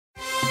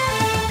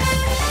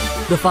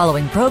The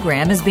following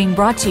program is being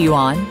brought to you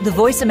on the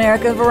Voice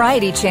America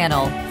Variety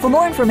Channel. For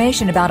more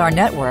information about our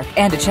network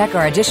and to check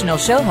our additional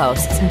show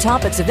hosts and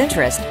topics of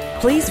interest,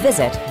 please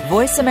visit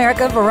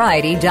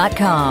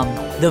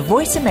voiceamericavariety.com. The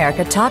Voice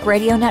America Talk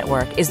Radio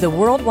Network is the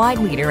worldwide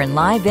leader in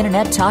live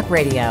Internet talk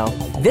radio.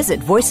 Visit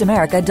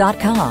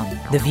voiceamerica.com.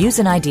 The views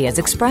and ideas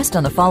expressed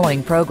on the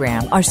following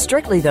program are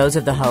strictly those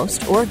of the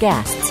host or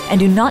guests and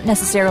do not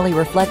necessarily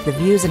reflect the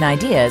views and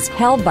ideas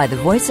held by the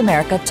Voice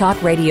America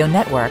Talk Radio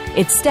Network,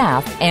 its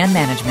staff, and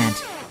management.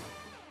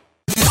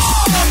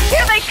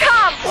 Here they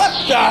come! What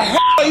the hell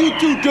are you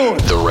two doing?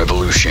 The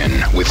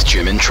Revolution with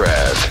Jim and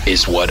Trav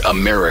is what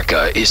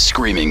America is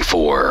screaming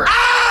for.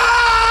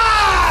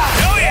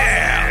 Ah! Oh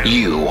yeah!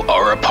 You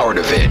are a part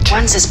of it.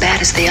 One's as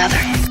bad as the other.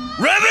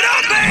 Rev it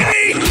up,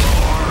 baby!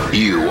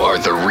 You are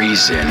the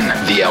reason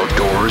the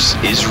outdoors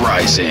is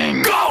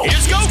rising. Go!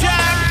 It's go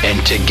time!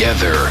 And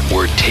together,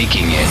 we're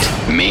taking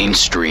it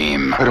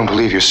mainstream. I don't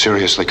believe you're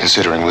seriously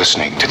considering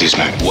listening to these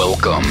men.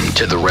 Welcome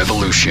to The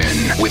Revolution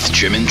with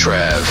Jim and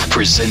Trav,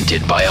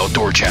 presented by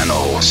Outdoor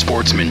Channel,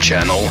 Sportsman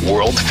Channel,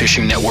 World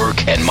Fishing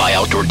Network, and My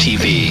Outdoor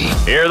TV.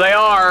 Here they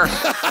are.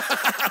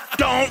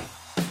 Don't,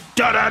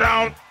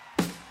 da-da-don't,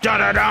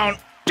 da-da-don't,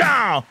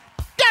 down,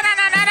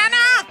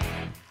 da-da-da-da-da-da.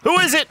 Who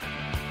is it?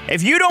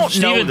 If you don't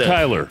know Steven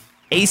Tyler.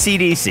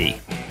 AC/DC.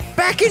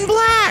 Back in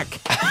Black.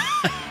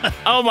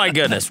 Oh, my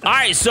goodness. All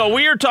right, so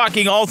we are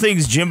talking all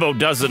things Jimbo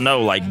doesn't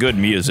know, like good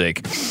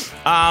music,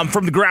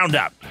 from the ground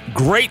up.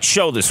 Great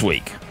show this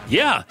week.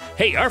 Yeah.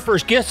 Hey, our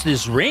first guest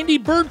is Randy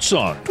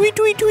Birdsong. Tweet,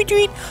 tweet, tweet,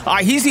 tweet.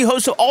 He's the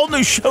host of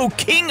all-new show,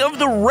 King of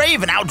the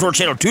Raven, Outdoor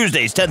Channel,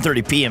 Tuesdays,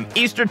 10:30 p.m.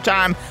 Eastern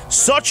Time.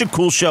 Such a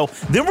cool show.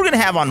 Then we're going to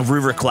have on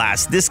River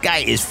Class. This guy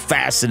is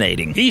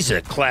fascinating. He's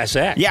a class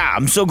act. Yeah,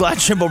 I'm so glad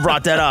Jimbo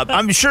brought that up.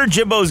 I'm sure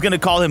Jimbo is going to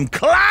call him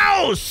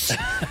Klaus.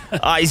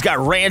 He's got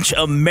Ranch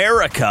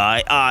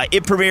America.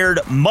 It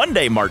premiered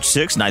Monday, March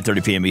 6th,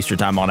 9:30 p.m. Eastern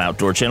Time on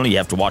Outdoor Channel. You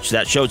have to watch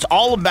that show. It's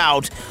all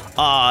about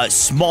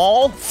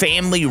small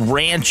family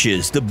ranches,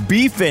 the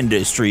beef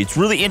industry. It's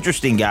really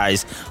interesting,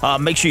 guys.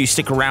 Make sure you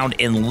stick around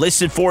and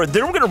listen for it.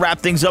 Then we're going to wrap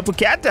things up with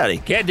Cat Daddy.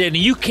 Cat Daddy,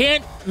 you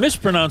can't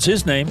mispronounce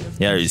his name.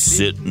 Yeah, he's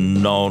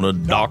sitting on a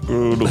dock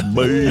of the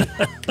bay.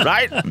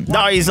 Right?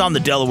 No, he's on the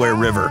Delaware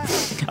River.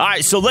 All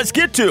right, so let's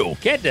get to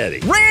Cat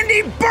Daddy.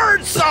 Randy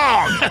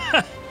Birdsong.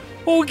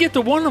 Well, we'll get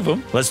to one of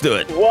them. Let's do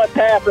it. What's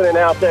happening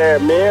out there,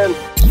 men?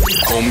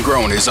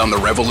 Homegrown is on The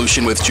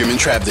Revolution with Jim and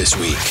Trav this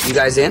week. You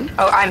guys in?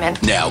 Oh, I'm in.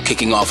 Now,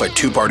 kicking off a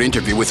two-part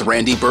interview with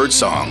Randy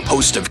Birdsong,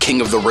 host of King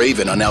of the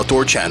Raven on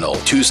Outdoor Channel,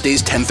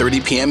 Tuesdays,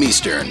 10:30 p.m.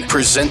 Eastern.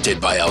 Presented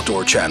by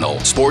Outdoor Channel,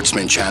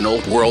 Sportsman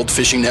Channel, World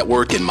Fishing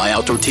Network, and My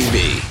Outdoor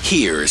TV.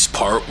 Here's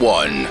part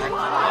one.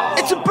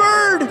 It's a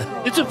bird.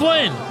 It's a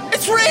plane.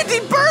 It's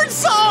Randy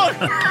Birdsong.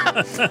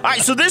 All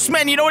right, so this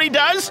man, you know what he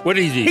does? What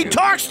does he do? He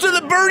talks to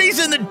the birdies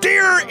and the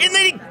deer, and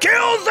then he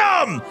kills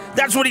them.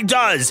 That's what he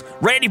does.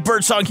 Randy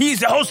Birdsong, he's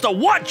the host of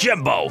what,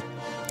 Jimbo?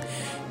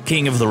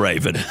 King of the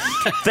Raven.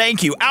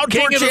 Thank you.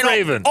 Outdoor King of the Channel,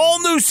 Raven. all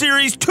new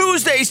series,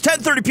 Tuesdays,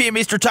 10:30 p.m.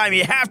 Eastern Time.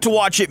 You have to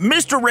watch it.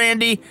 Mr.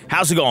 Randy,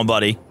 how's it going,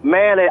 buddy?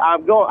 Man,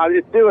 I'm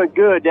just doing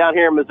good down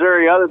here in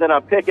Missouri. Other than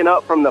I'm picking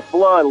up from the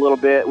flood a little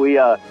bit,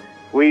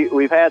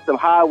 we've had some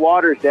high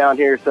waters down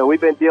here, so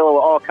we've been dealing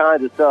with all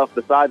kinds of stuff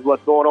besides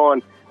what's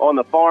going on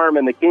the farm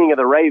and the King of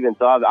the Raven.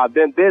 So I've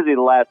been busy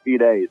the last few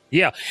days.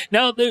 Yeah.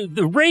 Now,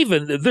 the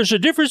raven, there's a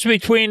difference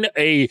between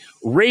a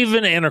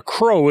raven and a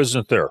crow,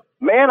 isn't there?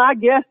 Man, I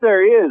guess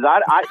there is.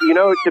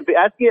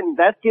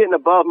 That's getting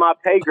above my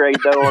pay grade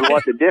though on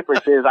what the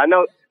difference is. I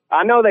know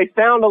they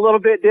sound a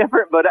little bit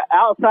different, but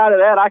outside of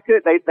that,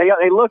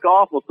 they look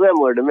awful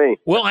similar to me.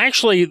 Well,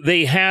 actually,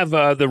 they have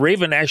the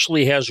raven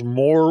actually has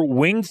more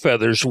wing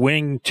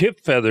tip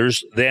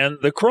feathers than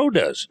the crow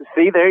does.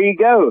 See, there you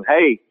go.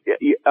 Hey,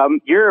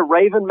 you're a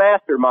raven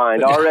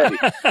mastermind already.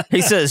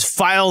 He says,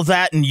 file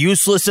that and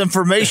useless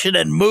information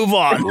and move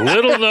on.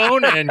 Little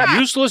known and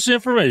useless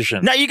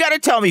information. Now, you got to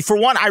tell me, for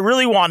one, I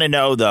really want to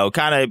know, though,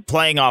 kind of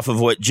playing off of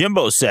what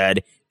Jimbo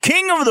said,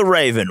 King of the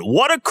Raven,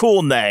 what a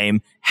cool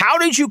name. How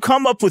did you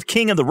come up with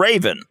King of the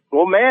Raven?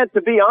 Well, man,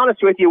 to be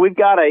honest with you, we've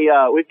got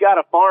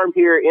a farm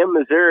here in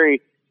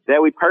Missouri that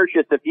we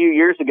purchased a few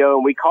years ago,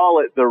 and we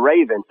call it the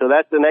Raven. So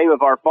that's the name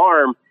of our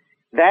farm.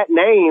 That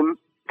name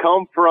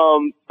come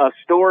from a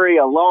story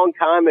a long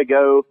time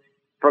ago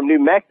from New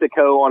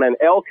Mexico on an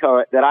elk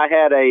hunt that I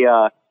had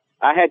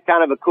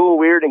kind of a cool,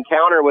 weird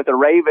encounter with a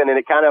raven, and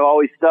it kind of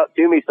always stuck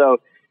to me.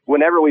 So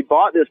whenever we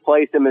bought this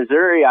place in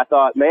Missouri, I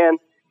thought, man,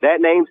 that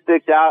name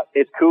sticks out.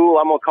 It's cool.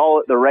 I'm going to call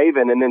it the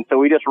Raven. And then, so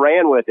we just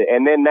ran with it.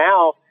 And then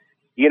now,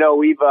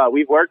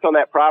 we've worked on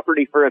that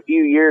property for a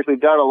few years. We've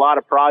done a lot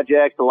of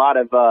projects, a lot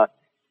of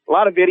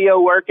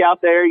video work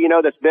out there,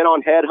 that's been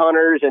on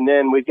Headhunters. And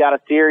then we've got a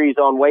series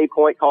on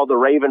Waypoint called the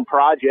Raven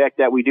Project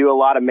that we do a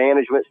lot of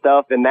management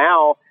stuff. And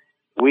now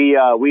we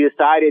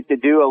decided to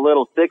do a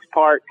little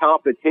 6-part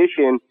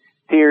competition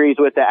series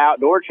with the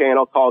Outdoor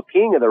Channel called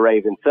King of the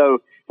Raven. So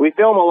we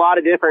film a lot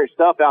of different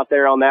stuff out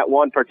there on that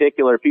one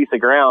particular piece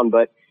of ground,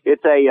 but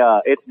it's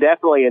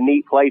definitely a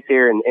neat place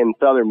here in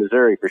southern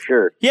Missouri for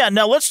sure. Yeah,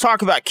 now let's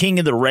talk about King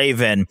of the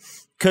Raven,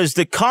 because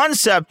the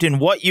concept and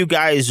what you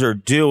guys are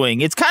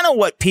doing, it's kind of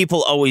what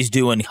people always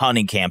do in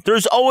hunting camp.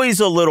 There's always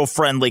a little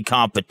friendly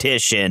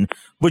competition,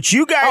 but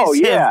you guys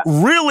have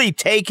really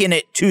taken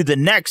it to the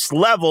next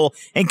level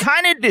and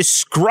kind of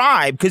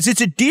describe, because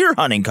it's a deer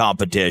hunting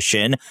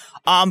competition,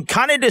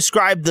 kind of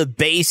describe the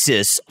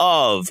basis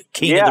of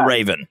King of the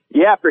Raven.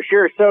 Yeah, for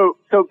sure. So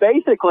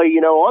basically,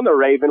 on the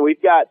Raven,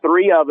 we've got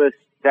three of us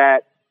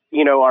that,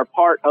 are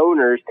part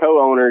owners,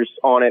 co-owners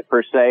on it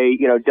per se,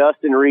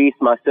 Dustin Reese,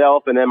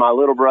 myself, and then my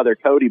little brother,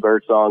 Cody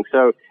Birdsong.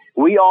 So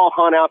we all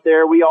hunt out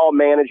there. We all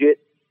manage it.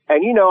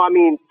 And,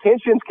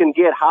 tensions can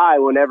get high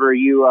whenever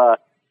you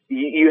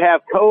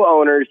have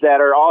co-owners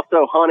that are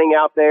also hunting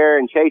out there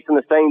and chasing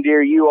the same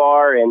deer you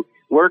are and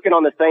working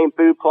on the same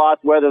food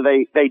plots, whether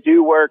they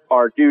do work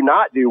or do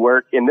not do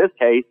work in this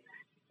case.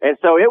 And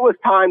so it was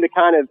time to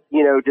kind of,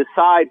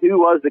 decide who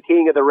was the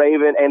King of the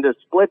Raven and to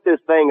split this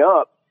thing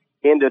up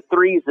into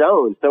 3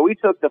 zones. So we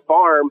took the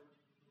farm,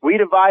 we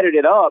divided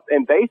it up,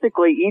 and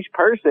basically each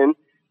person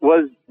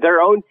was their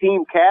own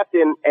team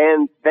captain,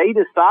 and they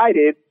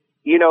decided,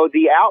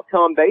 the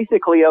outcome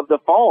basically of the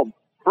fall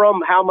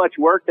from how much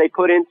work they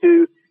put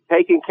into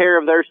taking care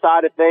of their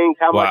side of things,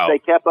 how much they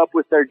kept up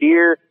with their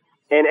deer,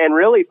 and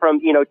really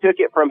from, took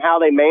it from how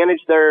they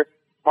managed their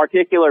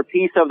particular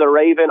piece of the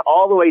Raven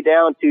all the way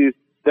down to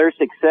their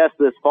success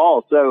this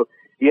fall. So,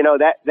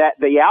 that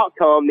the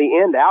outcome, the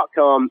end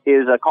outcome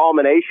is a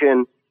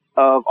culmination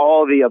of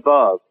all of the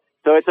above.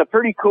 So it's a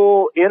pretty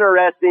cool,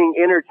 interesting,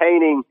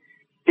 entertaining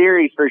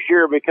series for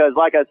sure, because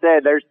like I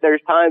said,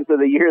 there's times of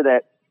the year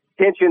that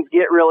tensions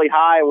get really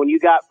high. When you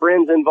got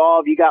friends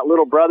involved, you got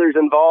little brothers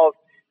involved,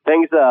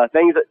 things that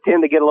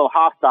tend to get a little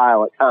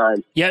hostile at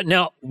times. Yeah.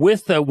 Now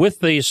with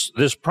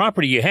this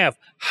property you have,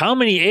 how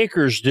many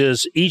acres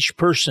does each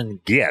person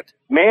get?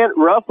 Man,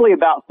 roughly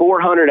about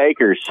 400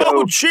 acres.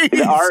 So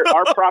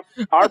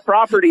our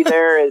property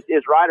there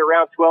is right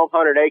around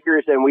 1,200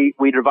 acres, and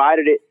we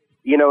divided it,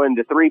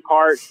 into 3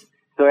 parts.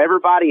 So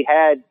everybody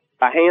had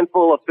a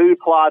handful of food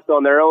plots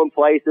on their own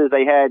places.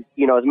 They had,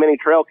 as many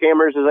trail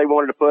cameras as they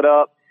wanted to put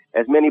up,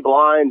 as many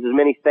blinds, as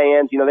many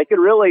stands. They could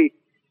really,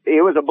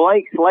 it was a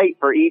blank slate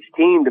for each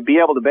team to be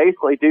able to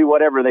basically do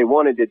whatever they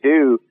wanted to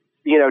do,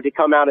 to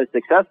come out as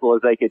successful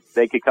as they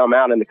could come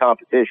out in the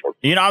competition.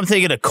 I'm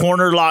thinking a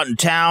corner lot in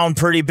town,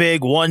 pretty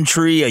big, 1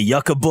 tree, a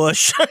yucca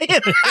bush. But,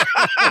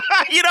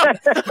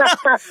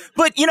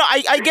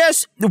 I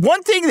guess the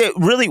one thing that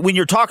really, when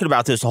you're talking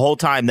about this the whole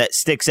time, that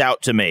sticks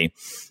out to me,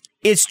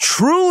 it's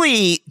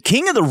truly,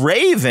 King of the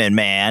Raven,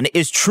 man,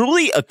 is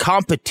truly a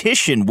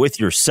competition with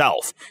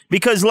yourself.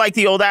 Because like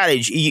the old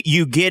adage,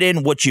 you get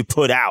in what you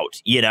put out,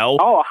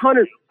 Oh,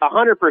 100%,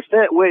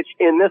 which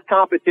in this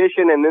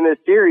competition and in this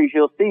series,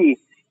 you'll see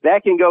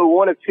that can go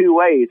one of 2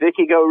 ways. It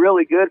can go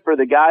really good for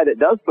the guy that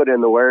does put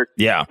in the work.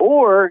 Yeah.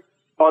 Or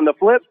on the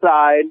flip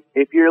side,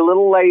 if you're a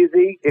little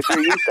lazy, if you're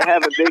used to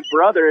have a big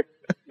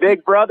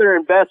brother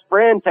and best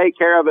friend take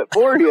care of it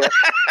for you,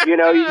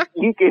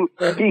 you can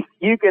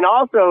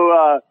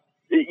also,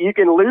 you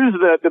can lose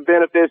the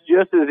benefits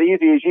just as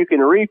easy as you can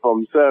reap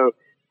them. So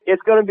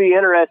it's going to be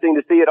interesting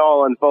to see it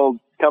all unfold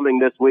coming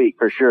this week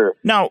for sure.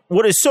 Now,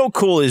 what is so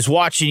cool is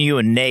watching you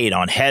and Nate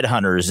on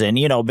Headhunters and,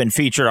 been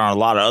featured on a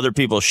lot of other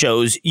people's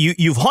shows.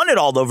 You've hunted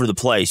all over the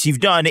place. You've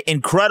done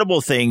incredible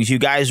things. You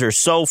guys are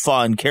so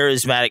fun,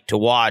 charismatic to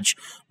watch.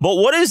 But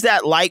what is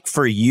that like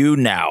for you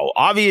now?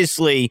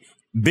 Obviously,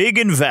 big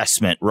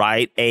investment,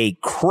 right? A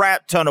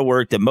crap ton of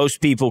work that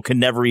most people can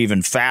never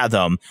even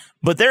fathom.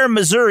 But there in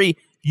Missouri,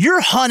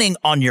 you're hunting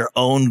on your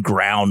own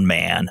ground,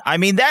 man. I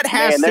mean, that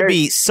has to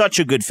be such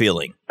a good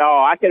feeling.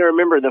 Oh, I can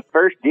remember the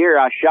first deer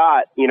I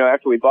shot,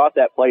 after we bought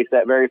that place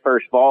that very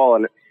first fall.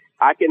 And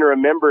I can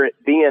remember it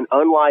being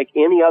unlike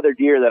any other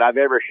deer that I've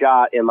ever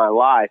shot in my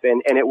life.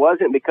 And it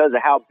wasn't because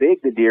of how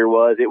big the deer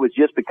was. It was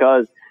just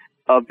because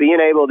of being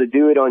able to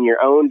do it on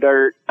your own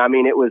dirt. I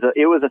mean, it was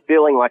a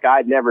feeling like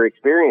I'd never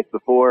experienced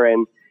before.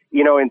 And,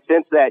 and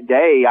since that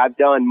day, I've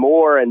done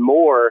more and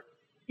more,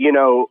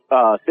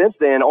 since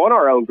then on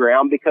our own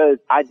ground, because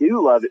I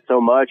do love it so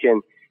much.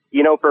 And,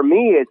 for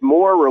me, it's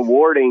more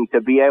rewarding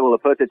to be able to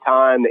put the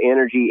time, the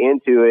energy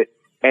into it,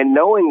 and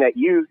knowing that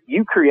you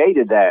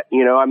created that.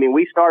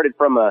 We started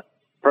from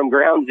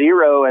ground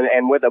zero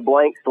and with a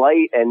blank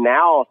slate, and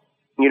now,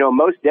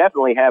 most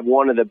definitely have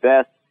one of the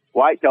best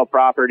whitetail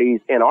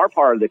properties in our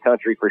part of the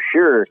country for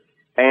sure.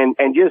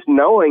 And just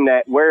knowing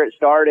that where it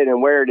started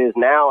and where it is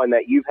now, and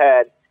that you've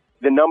had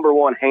the number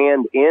one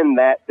hand in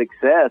that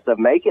success of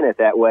making it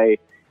that way,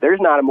 there's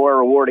not a more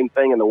rewarding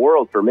thing in the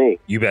world for me.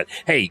 You bet.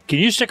 Hey, can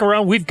you stick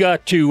around? We've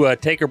got to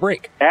take a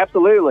break.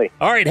 Absolutely.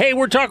 All right. Hey,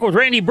 we're talking with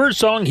Randy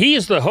Birdsong. He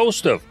is the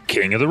host of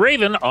King of the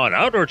Raven on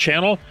Outdoor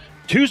Channel.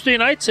 Tuesday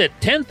nights at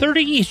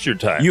 10:30 Eastern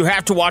Time. You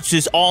have to watch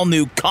this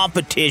all-new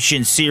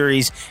competition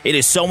series. It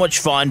is so much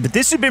fun. But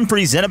this has been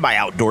presented by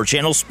Outdoor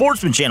Channel,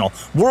 Sportsman Channel,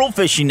 World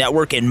Fishing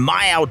Network, and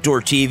My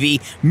Outdoor TV.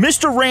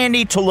 Mr.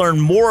 Randy, to learn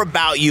more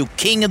about you,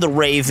 King of the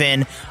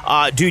Raven,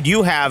 dude,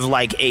 you have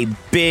like a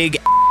big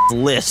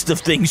list of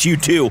things you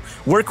do.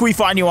 Where can we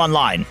find you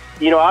online?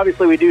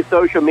 Obviously we do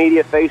social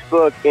media,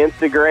 Facebook,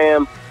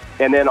 Instagram,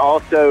 and then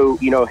also,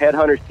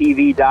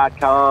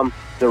 headhunterstv.com,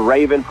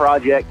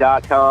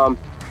 theravenproject.com.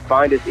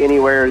 Find us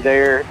anywhere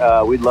there.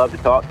 We'd love to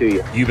talk to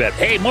you. You bet.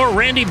 Hey, more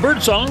Randy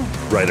Birdsong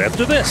right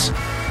after this.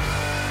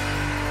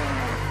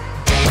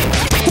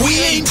 We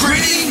ain't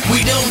pretty,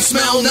 we don't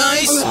smell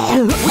nice.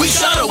 We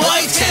shot a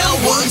whitetail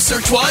once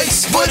or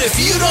twice. But if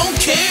you don't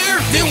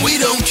care, then we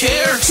don't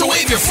care. So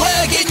wave your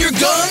flag and your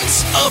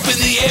guns up in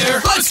the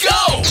air. Let's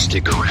go!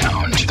 Stick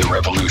around. The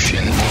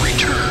revolution will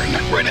return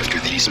right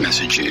after these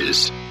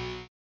messages.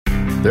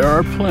 There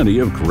are plenty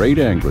of great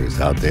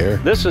anglers out there.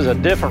 This is a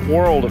different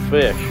world of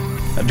fish.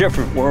 A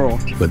different world.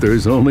 But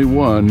there's only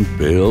one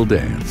Bill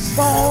Dance.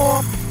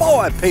 Boy,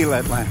 peel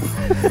that line.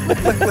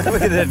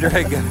 Look at that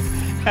drag gun.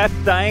 That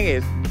thing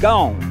is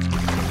gone.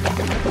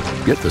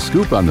 Get the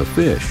scoop on the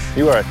fish.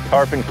 You are a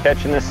tarpon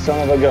catching this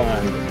son of a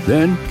gun.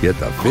 Then get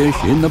the fish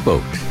in the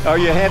boat. Are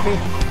you happy?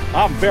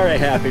 I'm very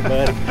happy,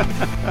 buddy.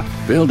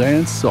 Bill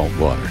Dance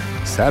Saltwater.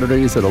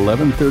 Saturdays at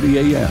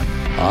 11:30 a.m.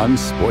 on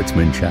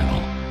Sportsman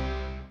Channel.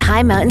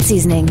 High Mountain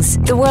Seasonings,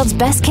 the world's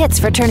best kits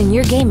for turning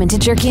your game into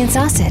jerky and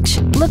sausage.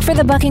 Look for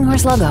the Bucking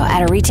Horse logo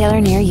at a retailer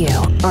near you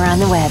or on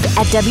the web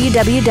at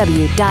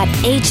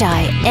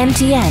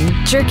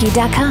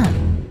www.himtnjerky.com.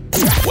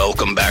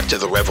 Welcome back to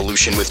The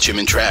Revolution with Jim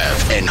and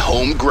Trav and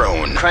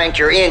Homegrown. Crank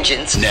your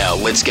engines. Now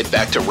let's get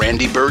back to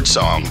Randy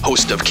Birdsong,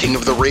 host of King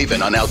of the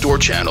Raven on Outdoor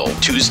Channel,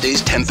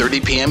 Tuesdays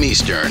 10:30 p.m.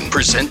 Eastern,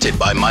 presented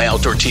by My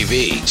Outdoor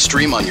TV.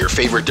 Stream on your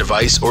favorite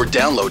device or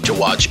download to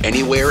watch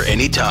anywhere,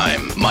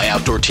 anytime. My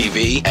Outdoor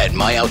TV at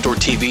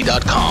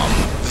myoutdoortv.com.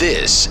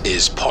 This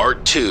is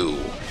part 2.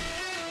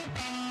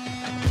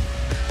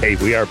 Hey,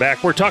 we are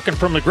back. We're talking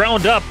from the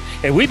ground up,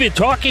 and we've been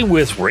talking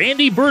with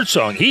Randy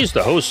Birdsong. He's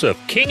the host of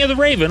King of the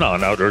Raven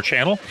on Outdoor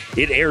Channel.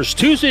 It airs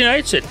Tuesday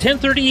nights at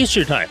 10:30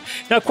 Eastern Time.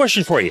 Now,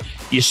 question for you.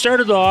 You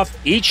started off,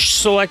 each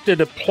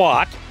selected a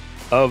plot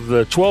of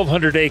the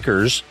 1,200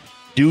 acres.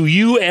 Do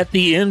you, at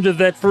the end of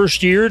that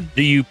first year,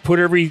 do you put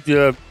every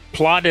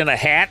plot in a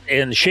hat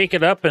and shake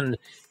it up, and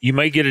you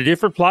might get a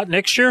different plot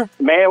next year?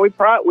 Man, we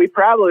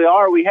probably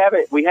are. We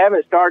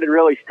haven't started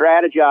really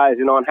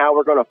strategizing on how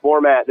we're going to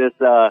format this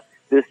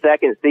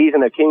second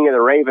season of King of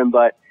the Raven,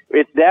 but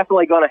it's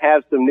definitely going to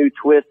have some new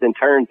twists and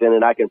turns in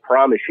it, I can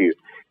promise you.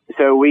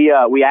 So we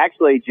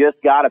actually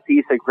just got a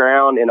piece of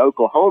ground in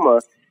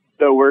Oklahoma,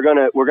 so we're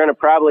gonna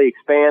probably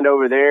expand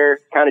over there,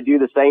 kind of do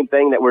the same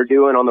thing that we're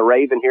doing on the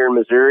Raven here in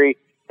Missouri,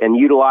 and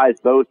utilize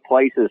both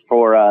places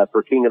for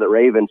King of the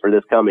Raven for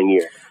this coming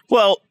year.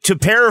 Well, to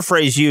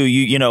paraphrase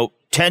you know,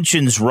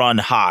 tensions run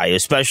high,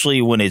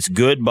 especially when it's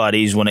good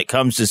buddies, when it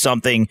comes to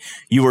something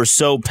you are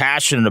so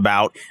passionate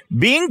about.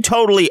 Being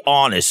totally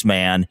honest,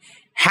 man,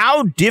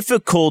 how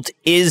difficult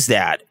is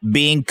that,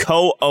 being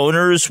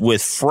co-owners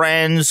with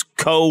friends,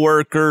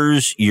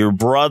 co-workers, your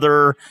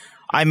brother?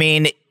 I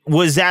mean,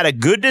 was that a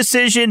good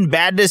decision,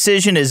 bad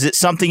decision? Is it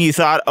something you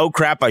thought, oh,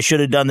 crap, I should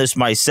have done this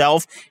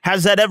myself?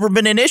 Has that ever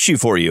been an issue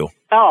for you?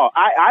 Oh,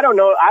 I don't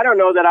know. I don't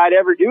know that I'd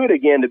ever do it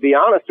again, to be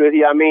honest with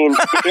you. I mean,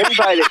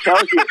 anybody that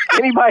tells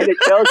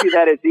you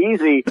that it's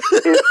easy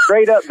is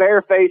straight up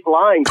barefaced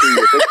lying to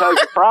you, because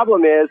the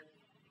problem is,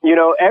 you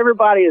know,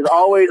 everybody is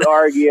always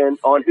arguing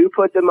on who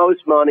put the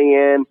most money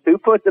in, who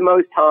put the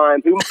most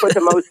time, who put the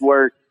most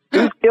work,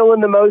 who's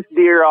killing the most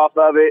deer off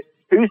of it,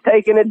 who's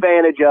taking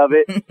advantage of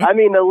it. I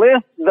mean, the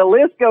list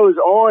goes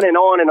on and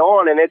on and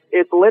on, and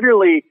it's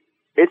literally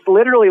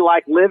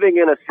like living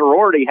in a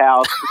sorority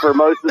house for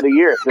most of the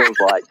year, it feels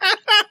like.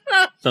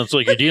 Sounds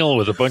like you're dealing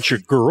with a bunch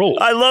of girls.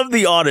 I love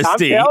the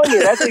honesty. I'm telling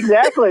you, that's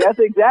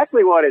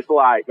exactly what it's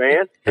like,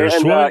 man. And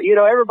you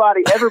know,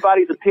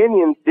 everybody's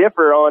opinions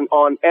differ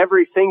on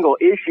every single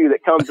issue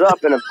that comes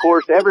up, and of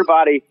course,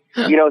 everybody,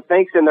 you know,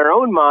 thinks in their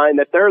own mind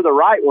that they're the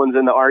right ones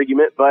in the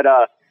argument, but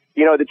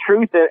you know, the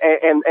truth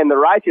and the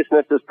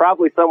righteousness is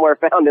probably somewhere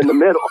found in the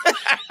middle.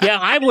 Yeah,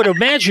 I would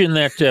imagine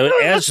that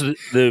as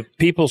the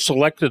people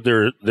selected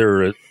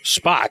their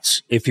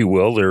spots, if you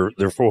will,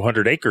 their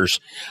 400 acres,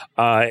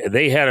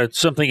 they had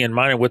something in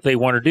mind of what they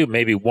want to do.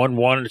 Maybe one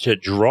wanted to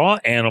draw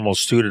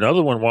animals to it,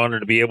 another one wanted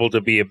to be able to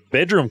be a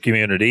bedroom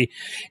community.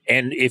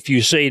 And if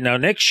you say, now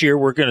next year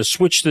we're going to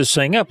switch this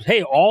thing up,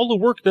 hey, all the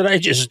work that I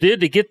just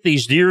did to get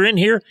these deer in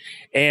here,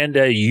 and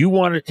you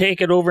want to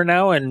take it over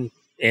now, and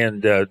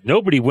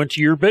nobody went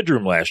to your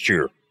bedroom last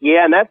year.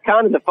 Yeah, and that's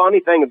kind of the funny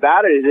thing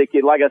about it is it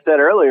could, like I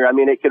said earlier, I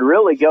mean, it could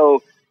really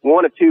go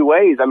one of two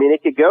ways. I mean,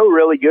 it could go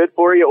really good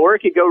for you, or it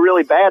could go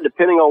really bad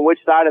depending on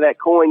which side of that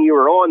coin you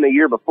were on the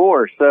year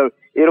before. So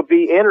it'll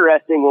be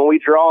interesting when we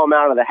draw them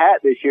out of the hat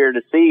this year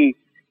to see,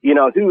 you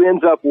know, who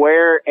ends up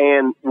where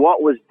and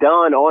what was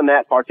done on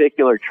that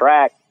particular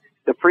track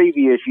the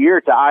previous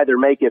year to either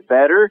make it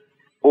better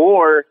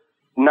or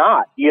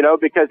not,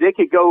 because it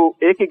could go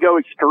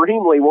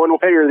extremely one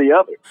way or the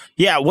other.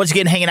 Yeah, once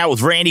again, hanging out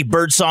with Randy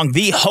Birdsong,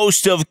 the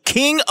host of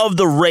King of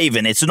the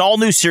Raven. It's an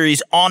all-new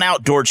series on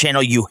Outdoor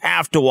Channel. You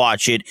have to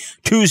watch it.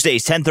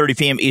 Tuesdays, 10:30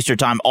 p.m. Eastern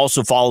Time.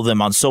 Also follow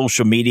them on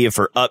social media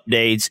for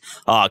updates,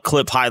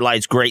 clip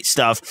highlights, great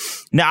stuff.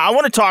 Now, I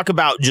want to talk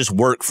about just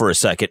work for a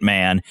second,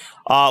 man.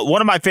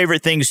 One of my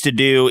favorite things to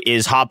do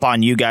is hop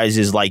on you guys'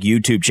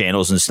 YouTube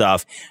channels and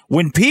stuff.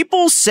 When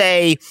people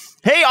say,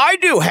 hey, I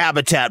do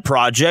habitat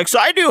projects,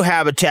 I do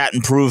habitat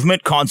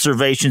improvement,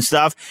 conservation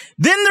stuff,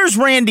 then there's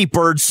Randy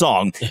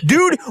Birdsong.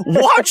 Dude,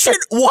 watching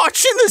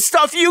the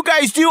stuff you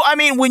guys do, I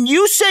mean, when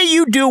you say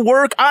you do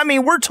work, I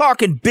mean, we're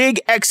talking big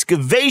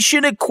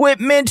excavation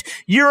equipment,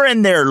 you're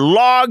in there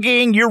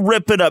logging, you're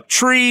ripping up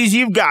trees,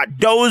 you've got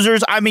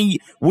dozers. I mean,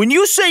 when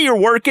you say you're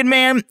working,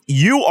 man,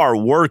 you are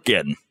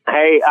working.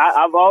 Hey,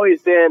 I've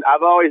always been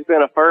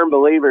a firm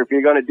believer, if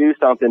you're going to do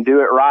something,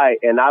 do it right.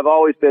 And I've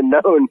always been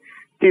known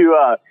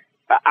to,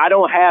 I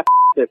don't have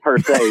it per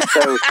se.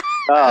 So,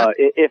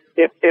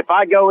 if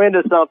I go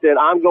into something,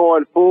 I'm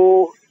going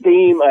full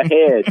steam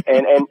ahead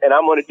and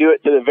I'm going to do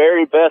it to the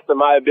very best of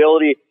my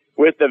ability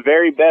with the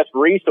very best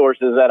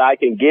resources that I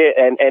can get.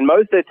 And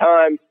most of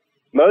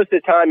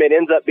the time it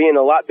ends up being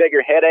a lot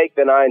bigger headache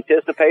than I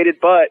anticipated,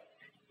 but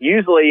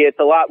usually it's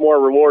a lot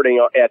more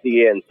rewarding at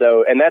the end.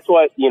 So, and that's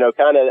what,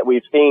 kind of that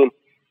we've seen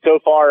so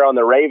far on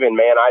the Raven,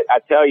 man. I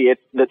tell you,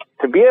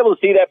 to be able to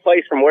see that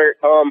place from where it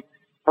come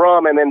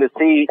from and then to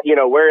see,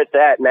 where it's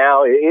at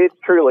now, it's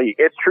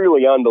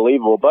truly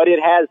unbelievable. But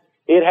it has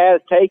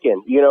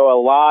taken, a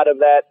lot of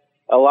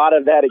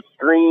that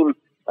extreme,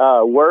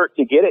 work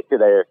to get it to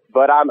there.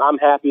 But I'm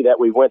happy that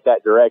we went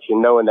that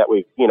direction, knowing that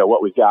we've,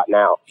 what we've got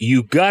now.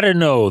 You got to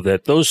know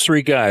that those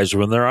three guys,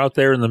 when they're out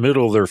there in the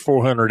middle of their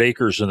 400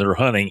 acres and they're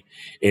hunting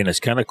and it's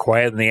kind of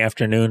quiet in the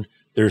afternoon,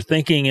 they're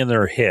thinking in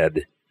their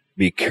head,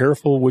 be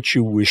careful what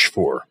you wish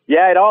for.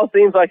 Yeah, it all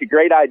seems like a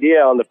great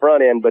idea on the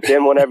front end, but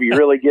then whenever you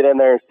really get in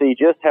there and see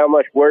just how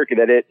much work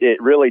that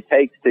it really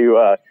takes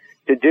to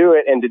do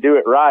it and to do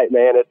it right,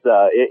 man,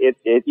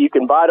 it's you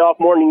can bite off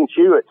more than you can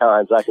chew at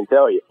times, I can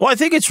tell you. Well, I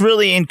think it's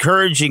really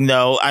encouraging,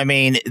 though. I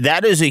mean,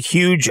 that is a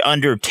huge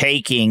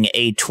undertaking,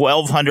 a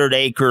 1,200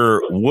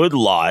 acre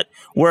woodlot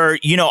where,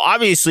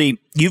 obviously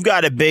you've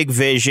got a big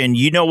vision.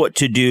 You know what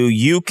to do.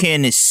 You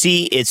can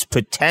see its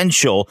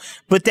potential,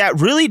 but that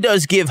really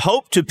does give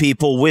hope to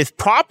people with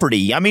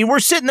property. I mean, we're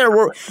sitting there,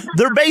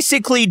 they're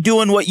basically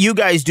doing what you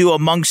guys do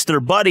amongst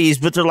their buddies,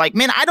 but they're like,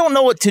 man, I don't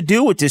know what to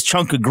do with this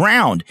chunk of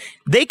ground.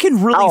 They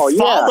can really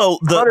follow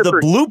the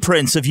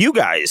blueprints of you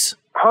guys.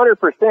 100%.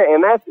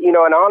 And that's, and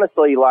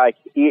honestly,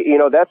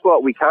 that's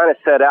what we kind of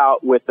set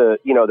out with the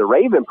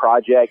Raven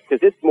project,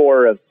 because it's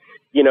more of,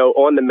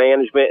 on the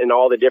management and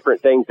all the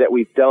different things that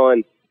we've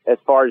done as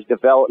far as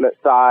development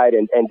side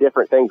and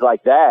different things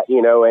like that,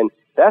 and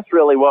that's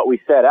really what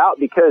we set out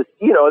because,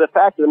 the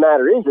fact of the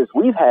matter is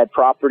we've had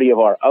property of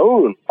our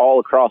own all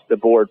across the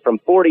board from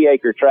 40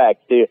 acre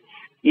tracts to,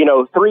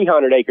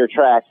 300 acre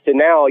tracts to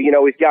now,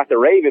 we've got the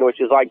Raven,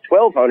 which is like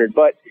 1,200,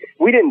 but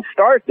we didn't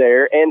start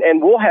there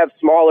and we'll have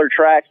smaller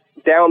tracts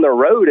down the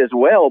road as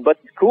well.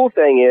 But the cool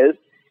thing is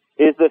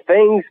the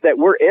things that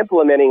we're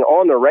implementing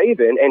on the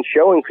Raven and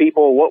showing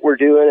people what we're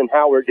doing and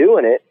how we're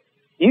doing it.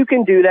 You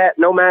can do that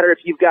no matter if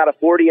you've got a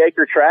 40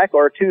 acre tract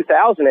or a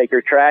 2,000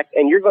 acre tract,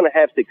 and you're going to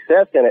have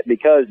success in it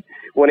because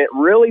when it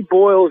really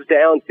boils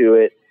down to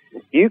it,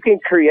 you can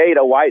create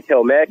a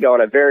whitetail mecca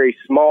on a very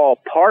small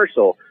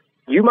parcel.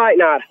 You might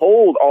not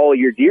hold all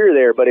your deer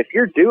there, but if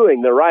you're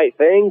doing the right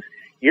things,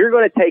 you're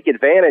going to take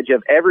advantage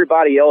of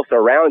everybody else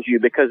around you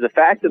because the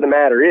fact of the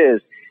matter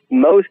is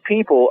most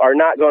people are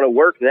not going to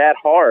work that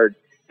hard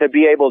to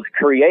be able to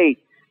create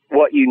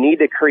what you need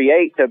to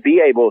create to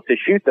be able to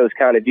shoot those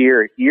kind of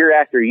deer year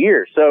after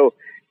year. So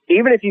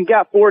even if you've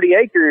got 40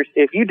 acres,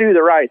 if you do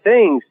the right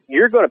things,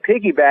 you're going to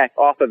piggyback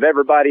off of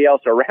everybody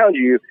else around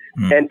you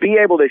and be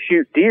able to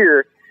shoot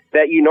deer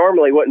that you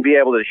normally wouldn't be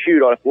able to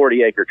shoot on a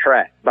 40 acre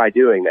tract by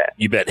doing that.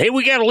 You bet. Hey,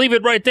 we got to leave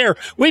it right there.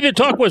 We've been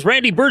talking with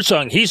Randy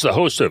Birdsong. He's the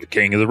host of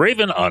King of the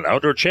Raven on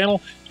Outdoor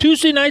Channel,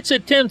 Tuesday nights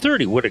at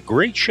 10:30. What a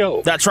great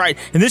show. That's right.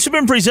 And this has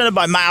been presented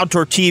by My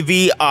Outdoor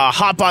TV.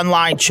 Hop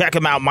online, check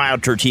them out,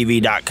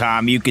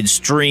 myoutdoortv.com. You can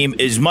stream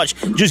as much.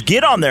 Just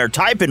get on there,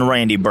 type in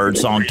Randy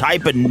Birdsong,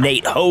 type in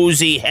Nate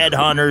Hosey,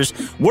 Headhunters.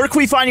 Where can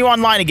we find you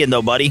online again,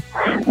 though, buddy?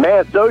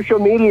 Man, social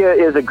media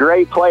is a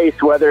great place,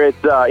 whether it's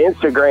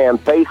Instagram,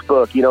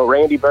 Facebook,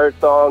 Randy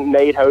Birdsong,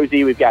 Nate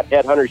Hosey. We've got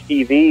Headhunters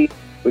TV.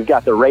 We've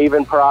got the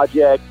Raven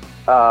Project,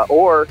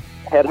 or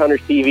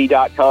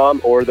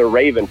headhunterstv.com or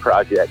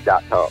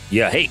theravenproject.com.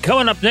 Yeah, hey,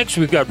 coming up next,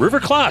 we've got River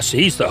Kloss.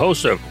 He's the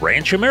host of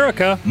Ranch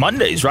America.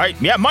 Mondays, right?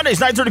 Yeah,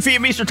 Mondays, 9:30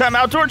 p.m. Eastern Time,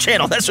 Outdoor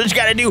Channel. That's what you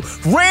got to do.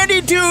 Randy,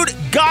 dude,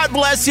 God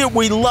bless you.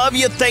 We love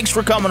you. Thanks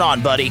for coming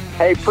on, buddy.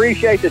 Hey,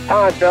 appreciate the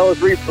time,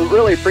 fellas.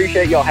 Really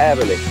appreciate y'all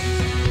having me.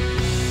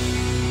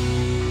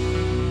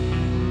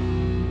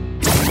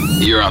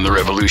 You're on The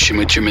Revolution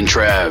with Jim and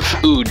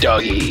Trav. Ooh,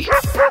 doggy.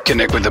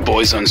 Connect with the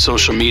boys on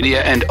social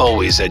media and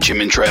always at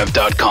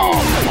jimandtrav.com.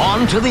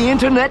 On to the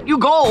internet you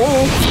go.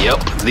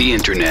 Yep, the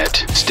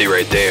internet. Stay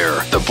right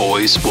there. The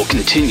boys will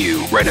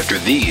continue right after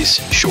these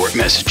short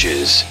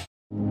messages.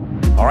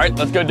 All right,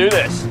 let's go do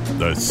this.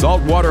 The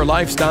saltwater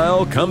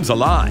lifestyle comes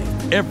alive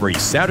every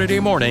Saturday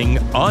morning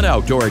on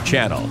Outdoor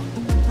Channel.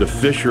 The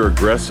fish are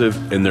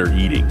aggressive and they're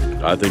eating.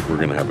 I think we're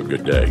going to have a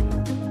good day.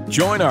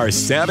 Join our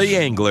savvy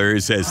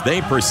anglers as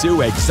they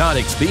pursue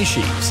exotic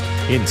species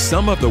in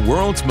some of the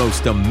world's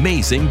most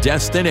amazing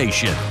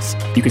destinations.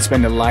 You could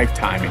spend a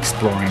lifetime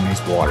exploring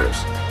these waters.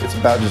 It's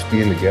about just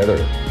being together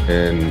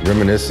and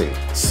reminiscing.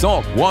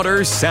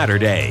 Saltwater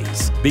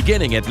Saturdays,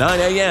 beginning at 9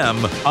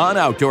 a.m. on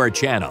Outdoor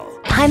Channel.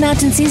 High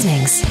Mountain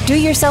Seasonings. Do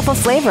yourself a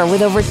flavor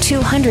with over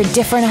 200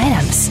 different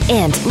items.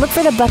 And look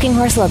for the Bucking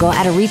Horse logo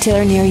at a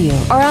retailer near you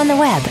or on the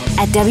web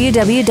at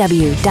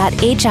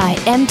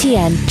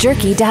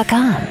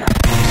www.himtnjerky.com.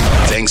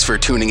 Thanks for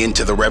tuning in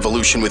to The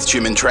Revolution with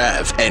Jim and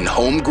Trav and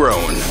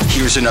Homegrown.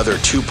 Here's another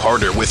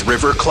two-parter with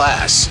River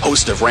Class,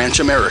 host of Ranch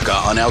America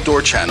on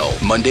Outdoor Channel,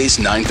 Mondays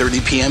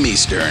 9:30 p.m.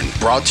 Eastern.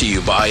 Brought to you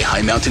by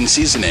High Mountain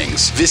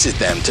Seasonings. Visit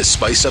them to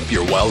spice up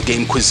your wild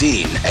game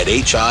cuisine at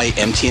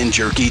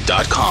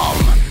himtnjerky.com.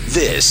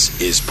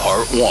 This is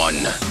part 1.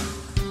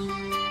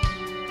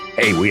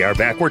 Hey, we are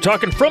back. We're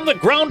talking from the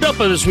ground up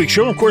of this week's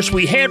show. Of course,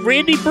 we had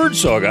Randy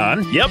Birdsong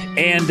on. Yep.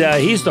 And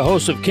he's the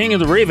host of King of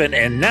the Raven.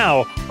 And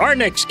now, our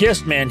next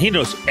guest, man, he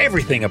knows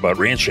everything about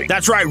ranching.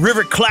 That's right,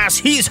 River Class.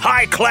 He's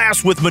high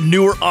class with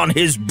manure on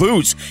his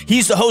boots.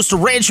 He's the host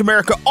of Ranch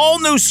America, all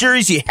new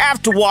series. You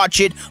have to watch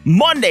it.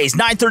 Mondays,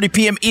 9:30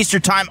 p.m.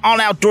 Eastern Time on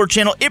Outdoor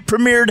Channel. It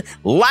premiered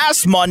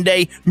last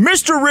Monday.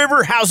 Mr.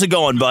 River, how's it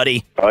going,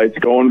 buddy? It's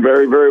going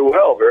very, very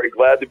well. Very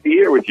glad to be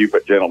here with you,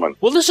 gentlemen.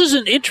 Well, this is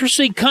an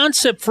interesting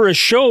concept for a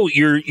show.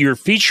 You're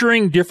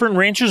featuring different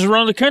ranches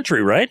around the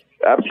country, right?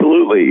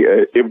 Absolutely.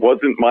 It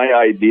wasn't my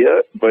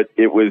idea, but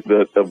it was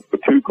the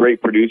two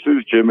great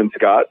producers, Jim and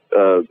Scott,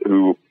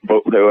 who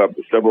both have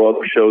several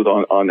other shows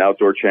on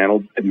Outdoor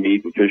Channel,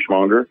 Meat and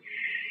Fishmonger.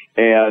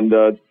 And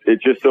it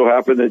just so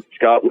happened that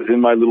Scott was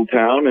in my little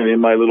town and in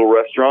my little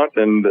restaurant,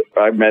 and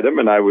I met him,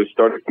 and I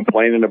started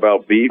complaining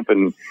about beef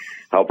and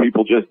how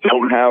people just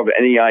don't have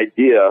any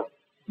idea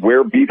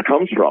where beef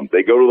comes from.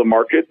 They go to the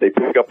market, they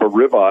pick up a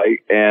ribeye,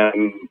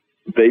 and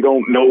they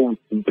don't know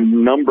the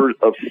number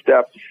of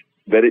steps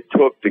that it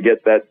took to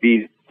get that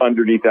beef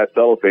underneath that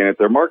cellophane at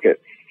their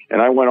market.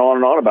 And I went on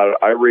and on about it.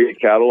 I raise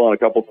cattle on a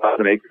couple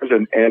thousand acres,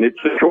 and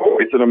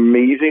it's an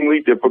amazingly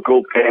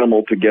difficult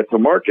animal to get to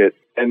market.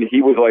 And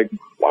he was like,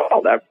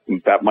 wow, that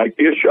might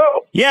be a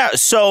show. Yeah,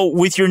 so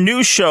with your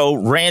new show,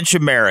 Ranch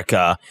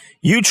America,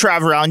 you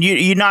travel around.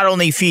 You not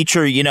only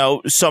feature,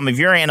 some of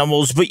your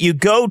animals, but you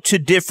go to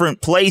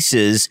different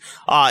places,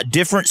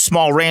 different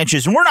small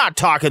ranches. And we're not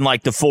talking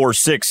like the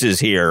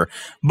 4-6s here,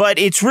 but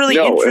it's really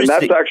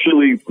interesting.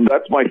 And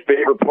that's my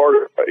favorite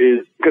part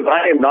is because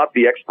I am not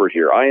the expert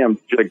here. I am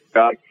just a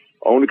guy,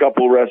 own a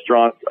couple of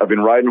restaurants. I've been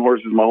riding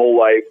horses my whole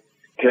life.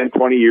 10,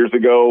 20 years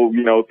ago,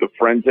 the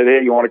friend said,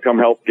 hey, you want to come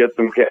help get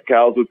some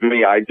cows with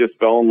me? I just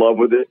fell in love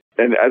with it.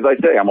 And as I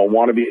say, I'm a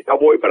wannabe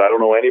cowboy, but I don't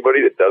know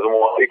anybody that doesn't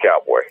want to be a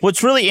cowboy.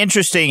 What's really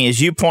interesting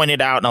is you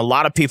pointed out, and a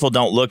lot of people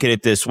don't look at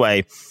it this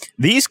way,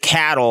 these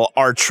cattle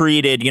are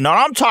treated,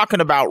 I'm talking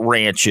about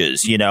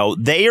ranches,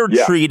 they are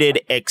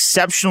treated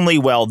exceptionally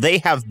well. They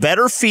have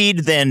better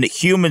feed than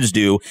humans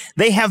do.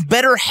 They have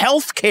better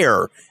health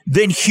care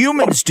than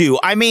humans do.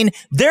 I mean,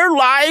 their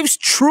lives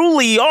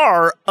truly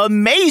are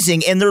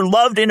amazing, and they're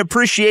loved and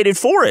appreciated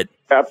for it.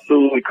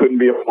 Absolutely couldn't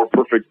be a more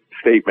perfect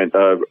statement.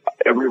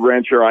 Every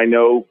rancher I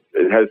know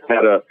has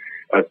had a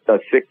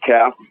sick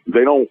calf.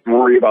 They don't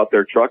worry about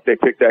their truck. They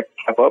pick that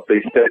calf up.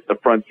 They sit in the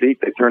front seat.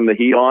 They turn the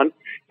heat on.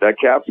 That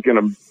calf's going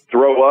to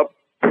throw up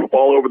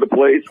all over the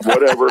place,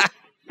 whatever.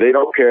 They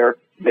don't care.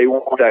 They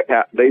want that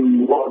calf. They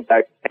love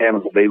that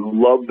animal. They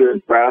love their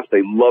grass.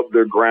 They love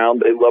their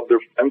ground. They love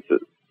their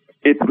fences.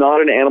 It's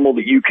not an animal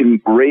that you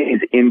can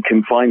raise in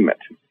confinement.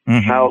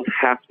 Mm-hmm. Cows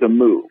have to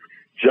move,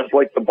 just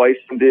like the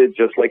bison did,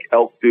 just like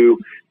elk do.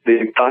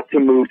 They've got to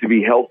move to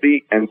be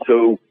healthy. And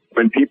so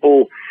when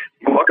people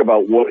talk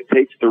about what it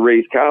takes to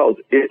raise cows,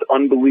 it's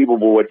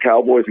unbelievable what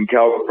cowboys and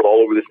cowgirls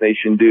all over this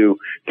nation do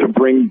to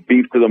bring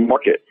beef to the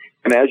market.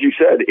 And as you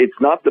said, it's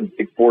not the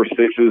big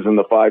 4-6s and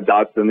the 5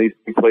 dots and these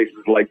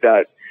places like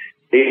that.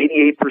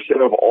 88%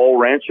 of all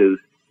ranches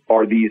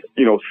are these,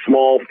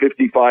 small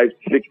 55,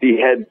 60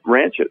 head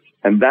ranches.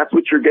 And that's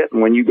what you're getting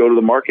when you go to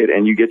the market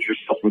and you get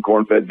yourself some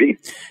corn-fed beef.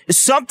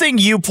 Something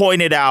you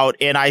pointed out,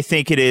 and I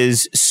think it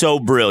is so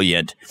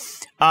brilliant.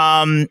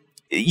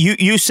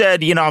 You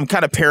said, I'm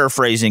kind of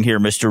paraphrasing here,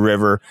 Mr.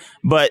 River,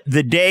 but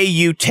the day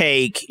you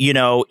take,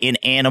 an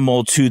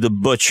animal to the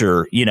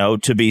butcher,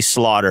 to be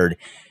slaughtered,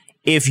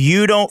 if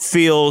you don't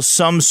feel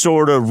some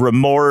sort of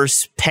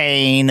remorse,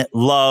 pain,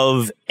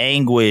 love,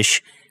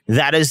 anguish,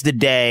 that is the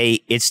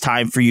day it's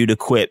time for you to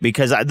quit,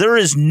 because there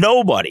is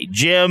nobody,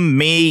 Jim,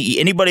 me,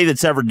 anybody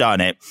that's ever done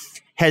it,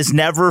 has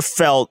never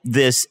felt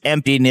this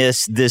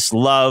emptiness, this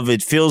love.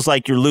 It feels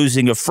like you're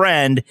losing a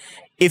friend.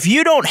 If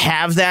you don't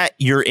have that,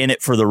 you're in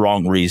it for the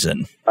wrong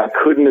reason. I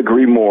couldn't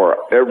agree more.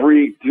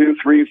 Every 2,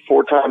 3,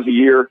 4 times a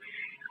year,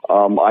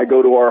 I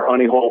go to our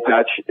honey hole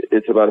patch.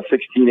 It's about a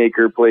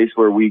 16-acre place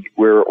where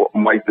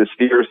the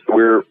steers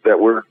that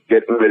we're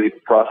getting ready to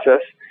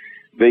process.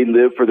 They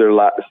live for their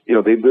last, they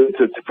lived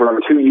for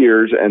 2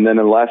 years, and then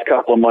in the last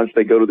couple of months,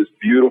 they go to this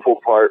beautiful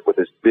part with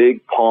this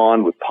big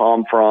pond with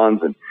palm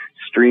fronds and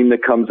stream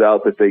that comes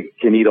out that they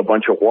can eat a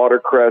bunch of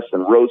watercress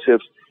and rose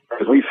hips,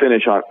 because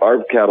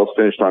our cattle's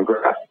finished on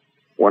grass.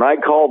 When I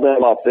call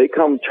them up, they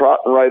come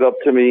trotting right up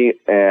to me,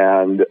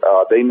 and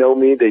they know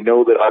me. They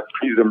know that I've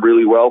treated them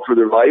really well for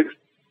their life.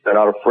 They're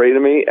not afraid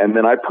of me, and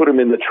then I put them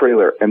in the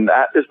trailer, and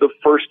that is the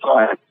first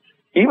time.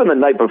 Even the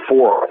night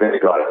before, I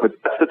think about it, but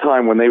that's the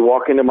time when they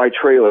walk into my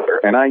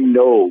trailer and I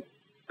know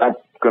I'm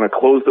going to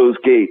close those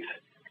gates.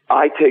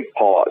 I take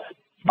pause.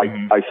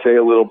 I say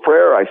a little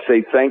prayer. I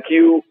say thank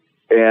you.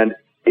 And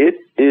it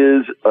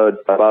is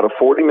about a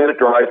 40-minute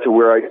drive to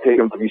where I take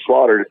them to be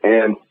slaughtered.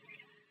 And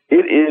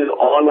it is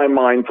on my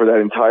mind for that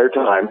entire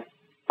time.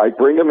 I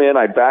bring them in,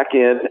 I back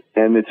in,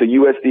 and it's a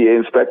USDA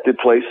inspected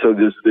place. So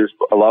there's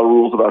a lot of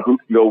rules about who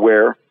can go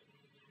where.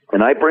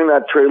 And I bring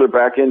that trailer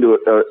back into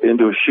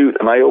a chute,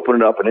 and I open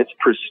it up, and it's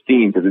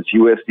pristine because it's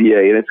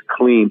USDA and it's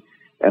clean.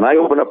 And I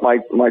open up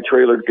my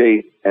trailer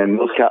gate, and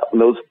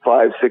those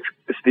 5, 6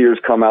 steers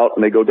come out,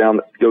 and they go down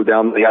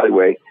the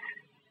alleyway.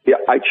 Yeah,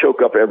 I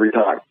choke up every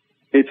time.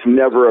 It's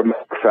never a matter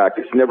of fact.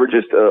 It's never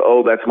just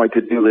that's my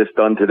to-do list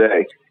done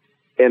today.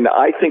 And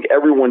I think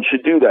everyone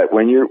should do that.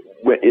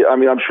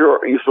 I'm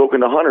sure you've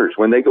spoken to hunters.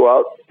 When they go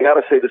out, they got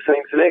to say the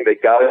same thing. They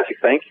got to say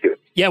thank you.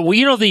 Yeah,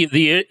 well,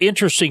 the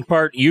interesting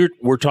part,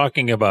 we're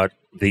talking about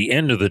the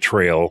end of the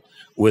trail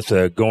with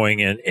going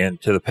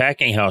into the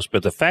packing house.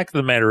 But the fact of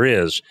the matter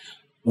is,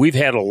 we've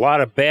had a lot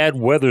of bad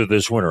weather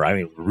this winter. I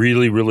mean,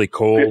 really, really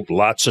cold,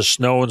 lots of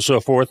snow and so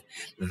forth.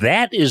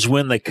 That is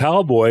when the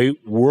cowboy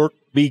work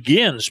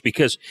begins,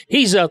 because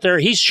he's out there,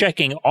 he's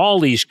checking all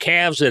these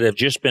calves that have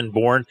just been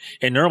born.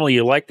 And normally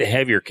you like to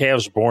have your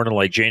calves born in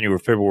like January,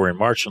 February, and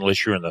March,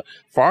 unless you're in the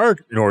far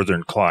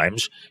northern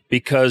climes,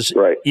 because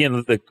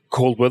the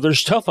cold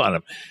weather's tough on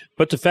them.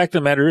 But the fact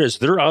of the matter is,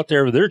 they're out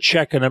there, they're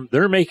checking them,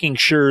 they're making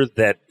sure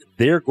that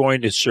they're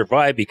going to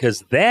survive,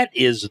 because that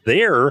is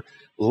their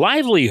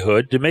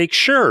livelihood to make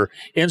sure.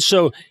 And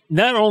so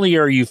not only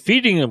are you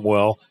feeding them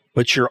well,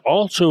 but you're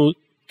also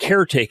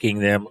caretaking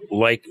them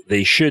like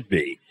they should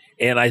be.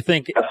 And I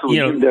think, absolutely,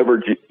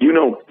 you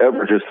don't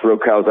ever just throw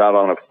cows out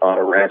on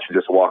a ranch and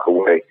just walk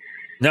away.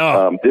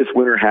 No. This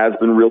winter has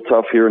been real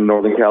tough here in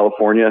Northern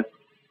California,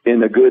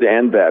 in the good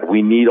and bad.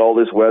 We need all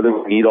this weather,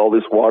 we need all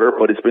this water,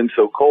 but it's been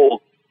so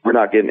cold, we're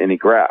not getting any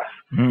grass.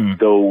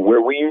 So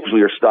where we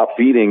usually are stopped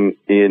feeding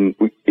in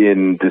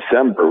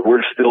December,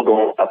 we're still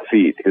going out to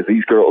feed, because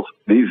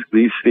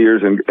these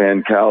steers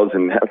and cows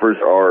and heifers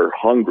are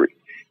hungry.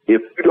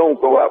 If you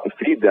don't go out and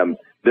feed them,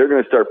 they're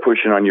going to start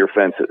pushing on your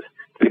fences.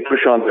 They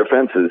push on their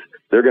fences,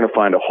 they're going to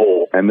find a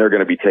hole, and they're going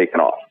to be taken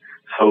off.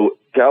 So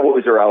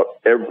cowboys are out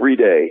every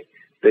day.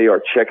 They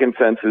are checking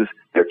fences.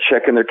 They're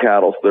checking their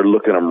cattle. They're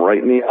looking them right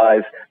in the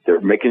eyes.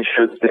 They're making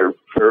sure that their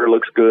fur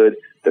looks good,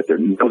 that their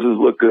noses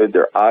look good,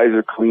 their eyes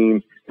are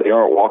clean. They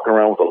aren't walking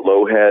around with a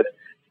low head,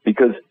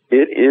 because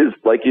it is,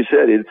 like you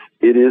said, it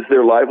is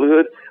their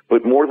livelihood.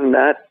 But more than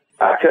that,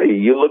 I tell you,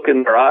 you look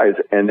in their eyes,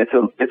 and it's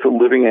a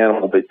living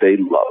animal that they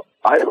love.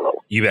 I love.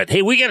 You bet.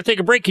 Hey, we got to take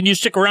a break. Can you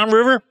stick around,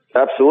 River?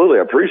 Absolutely.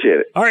 I appreciate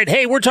it. All right.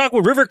 Hey, we're talking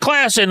with River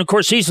Class, and of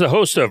course, he's the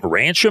host of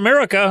Ranch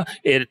America.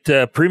 It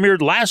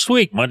premiered last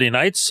week, Monday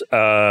nights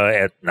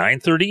at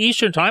 9:30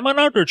 Eastern Time on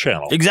Outdoor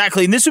Channel.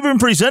 Exactly. And this has been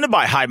presented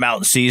by High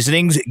Mountain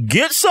Seasonings.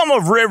 Get some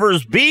of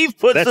River's beef.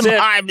 Put some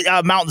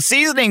High Mountain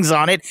Seasonings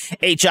on it.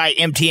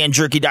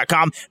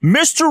 HIMTNjerky.com.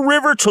 Mr.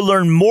 River, to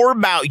learn more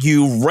about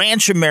you,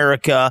 Ranch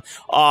America,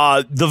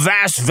 the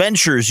vast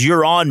ventures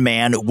you're on,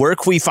 man, where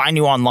can we find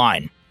you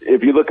online?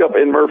 If you look up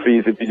in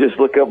Murphy's, if you just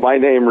look up my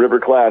name,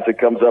 River Class, it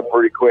comes up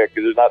pretty quick,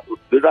 because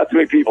there's not too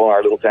many people in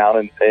our little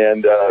town.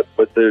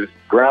 But there's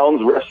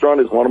Grounds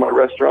Restaurant is one of my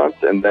restaurants,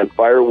 and then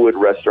Firewood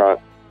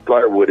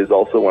is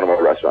also one of my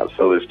restaurants.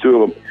 So there's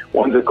two of them.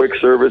 One's a quick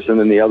service, and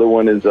then the other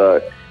one is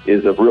a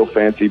real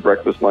fancy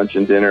breakfast, lunch,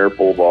 and dinner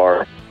full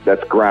bar.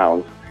 That's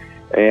Grounds.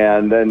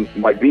 And then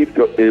my beef,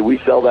 we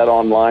sell that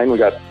online. We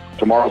got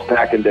tomorrow's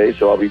packing day,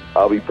 so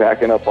I'll be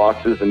packing up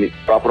boxes and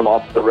dropping them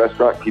off at the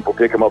restaurant. People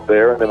pick them up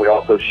there, and then we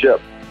also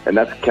ship. And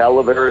that's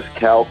Calaveras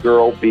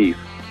Cowgirl Beef.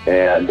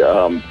 And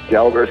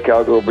Calaveras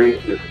Cowgirl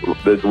Beef,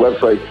 the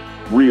website's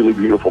really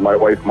beautiful. My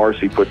wife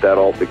Marcy put that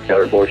all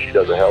together. Boy, she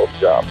does a hell of a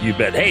job. You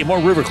bet. Hey, more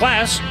River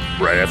Class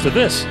right after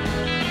this.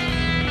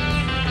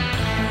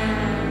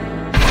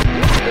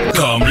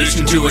 Come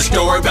listen to a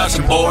story about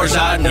some boys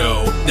I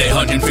know. They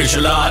hunt and fish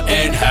a lot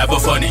and have a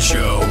funny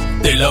show.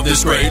 They love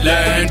this great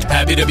land,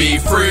 happy to be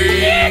free.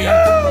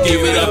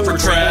 Give it up for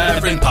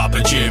Trav and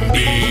Papa Jim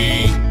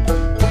B.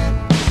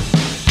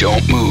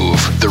 Don't move.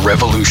 The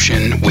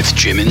Revolution with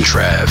Jim and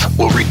Trav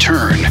will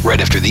return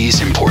right after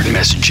these important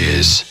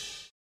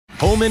messages.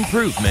 home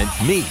improvement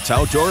meets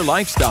outdoor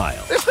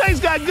lifestyle. This thing's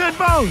got good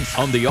bones.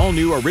 On the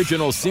all-new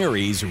original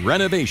series,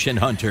 Renovation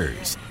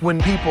Hunters.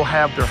 When people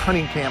have their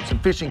hunting camps and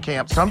fishing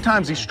camps,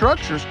 sometimes these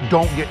structures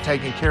don't get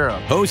taken care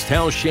of. Host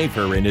Hal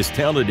Schaefer and his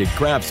talented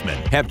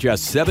craftsmen have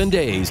just 7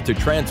 days to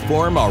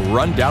transform a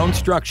rundown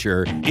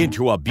structure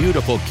into a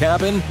beautiful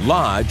cabin,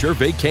 lodge, or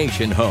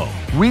vacation home.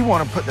 We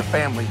want to put the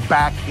family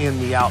back in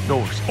the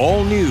outdoors.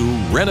 All new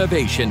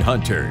Renovation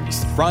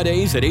Hunters.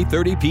 Fridays at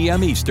 8:30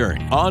 p.m.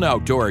 Eastern on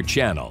Outdoor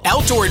Channel.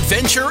 Outdoor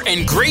adventure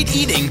and great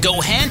eating go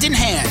hand in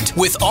hand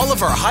with all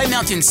of our High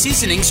Mountain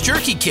Seasonings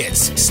jerky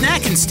kits,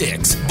 snack and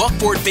sticks,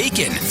 buckboard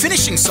bacon,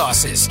 finishing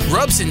sauces,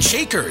 rubs and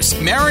shakers,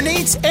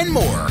 marinades, and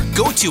more.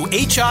 Go to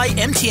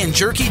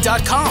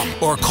HIMTNJerky.com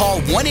or call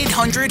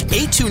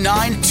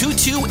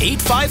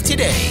 1-800-829-2285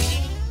 today.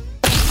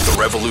 The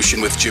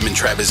Revolution with Jim and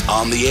Trav is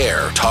on the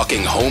air,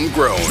 talking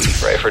homegrown.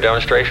 Ready for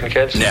demonstration,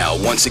 kids? Now,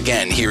 once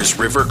again, here's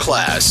River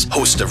Class,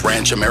 host of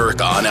Ranch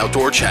America on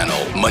Outdoor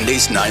Channel,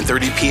 Mondays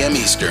 9:30 p.m.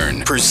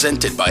 Eastern,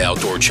 presented by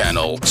Outdoor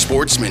Channel,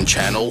 Sportsman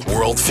Channel,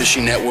 World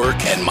Fishing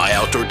Network, and My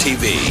Outdoor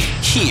TV.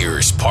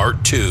 Here's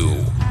part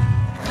 2.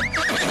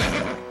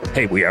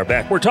 Hey, we are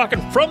back. We're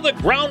talking from the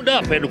ground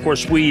up. And, of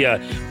course, we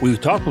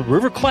talked with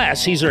River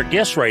Class. He's our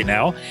guest right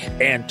now,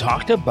 and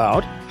talked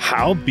about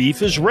how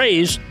beef is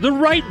raised the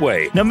right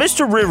way. Now,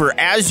 Mr. River,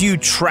 as you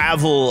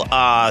travel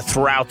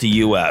throughout the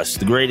U.S.,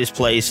 the greatest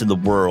place in the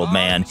world,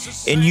 man,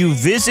 and you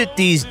visit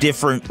these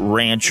different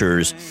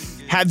ranchers,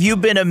 have you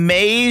been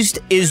amazed?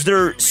 Is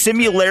there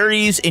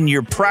similarities in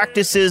your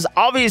practices?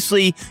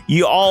 Obviously,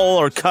 you all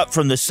are cut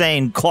from the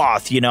same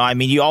cloth, you know. I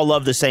mean, you all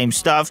love the same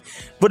stuff.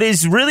 But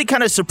it's really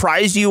kind of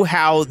surprised you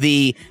how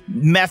the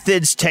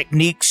methods,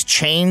 techniques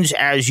change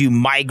as you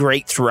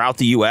migrate throughout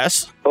the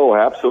U.S.? Oh,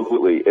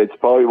 absolutely. It's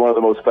probably one of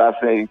the most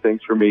fascinating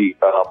things for me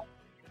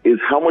is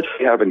how much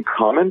we have in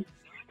common.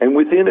 And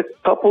within a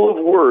couple of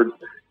words,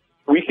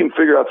 we can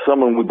figure out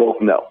someone we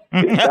both know.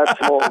 It's that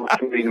small of a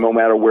community no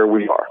matter where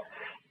we are.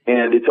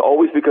 And it's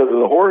always because of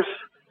the horse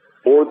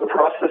or the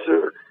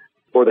processor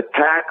or the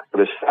tack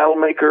or the saddle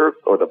maker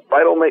or the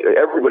bridle maker.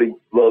 Everybody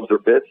loves their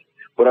bits.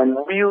 What I'm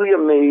really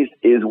amazed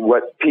is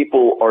what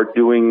people are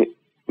doing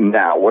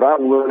now. What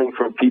I'm learning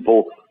from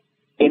people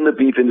in the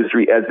beef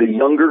industry as the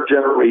younger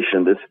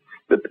generation,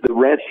 the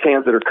ranch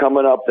hands that are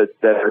coming up that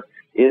are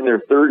in their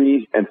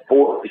 30s and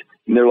 40s,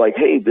 and they're like,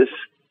 hey, this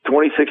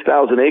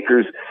 26,000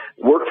 acres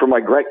worked for my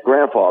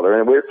great-grandfather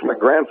and worked for my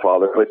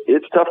grandfather, but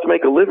it's tough to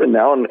make a living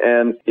now,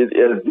 and as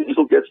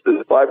diesel gets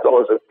to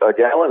 $5 a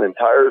gallon and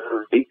tires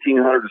are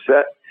 $1,800 a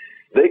set,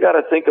 they got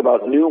to think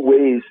about new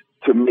ways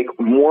to make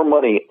more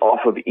money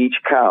off of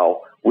each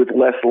cow with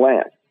less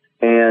land.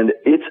 And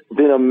it's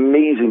been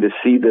amazing to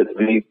see that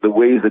the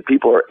ways that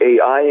people are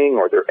AIing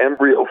or they're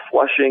embryo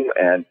flushing,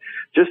 and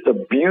just the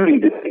beauty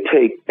that they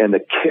take and the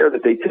care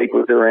that they take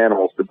with their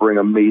animals to bring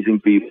amazing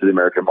beef to the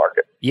American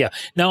market. Yeah.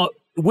 Now,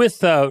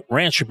 with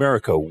Ranch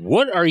America,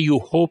 what are you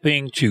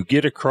hoping to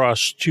get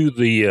across to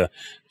the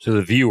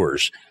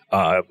viewers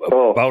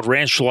about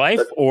ranch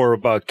life, or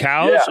about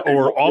cows,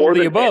 or all of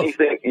the above?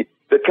 Anything,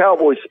 the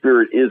cowboy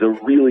spirit is a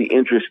really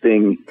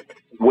interesting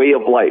way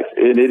of life,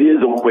 and it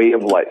is a way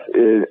of life.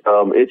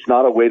 It's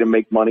not a way to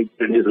make money,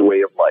 but it is a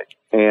way of life.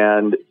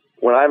 And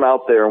when I'm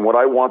out there, and what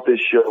I want this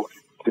show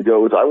to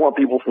go is, I want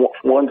people,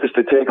 one, just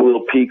to take a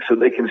little peek so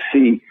they can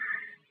see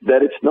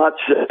that it's not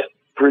just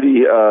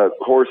pretty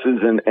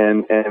horses and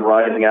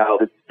riding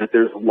out. That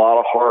there's a lot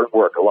of hard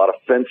work, a lot of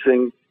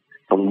fencing,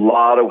 a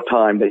lot of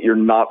time that you're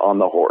not on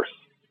the horse.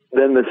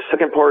 Then the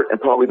second part, and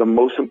probably the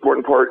most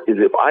important part, is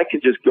if I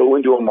could just go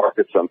into a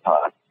market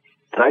sometime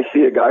and I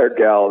see a guy or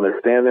gal and they're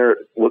standing there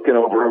looking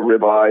over a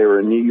ribeye or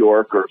a New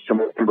York or some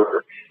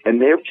hamburger, and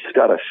they've just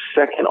got a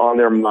second on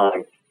their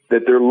mind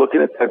that they're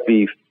looking at that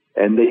beef,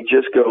 and they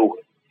just go,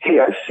 hey,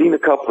 I've seen a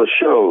couple of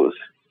shows.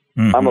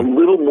 Mm-hmm. I'm a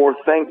little more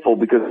thankful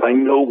because I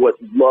know what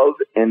love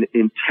and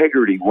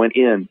integrity went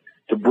in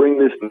to bring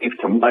this beef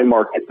to my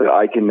market that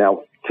I can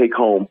now take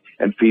home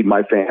and feed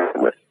my family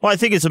with. Well, I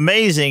think it's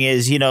amazing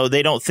is, you know,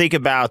 they don't think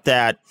about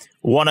that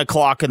 1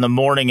 o'clock in the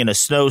morning in a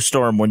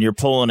snowstorm when you're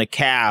pulling a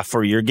calf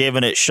or you're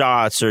giving it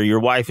shots or your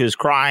wife is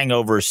crying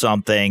over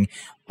something.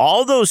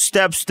 All those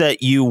steps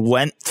that you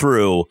went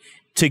through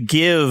to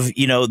give,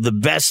 you know, the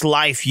best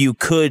life you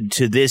could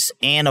to this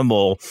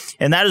animal.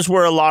 And that is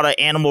where a lot of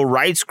animal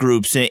rights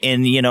groups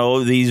and you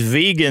know, these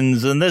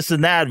vegans and this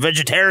and that,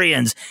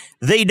 vegetarians,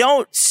 they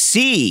don't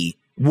see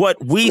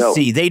what we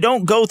see. They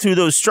don't go through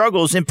those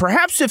struggles. And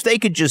perhaps if they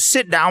could just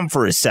sit down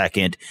for a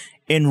second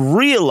and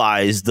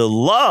realize the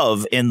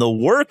love and the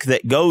work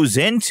that goes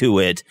into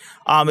it.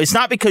 It's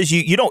not because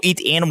you don't eat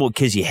the animal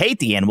because you hate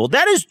the animal.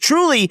 That is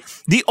truly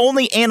the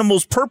only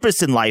animal's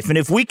purpose in life. And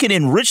if we can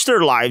enrich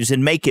their lives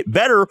and make it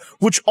better,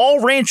 which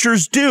all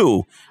ranchers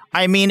do,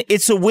 I mean,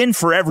 it's a win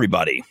for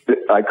everybody.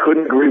 I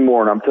couldn't agree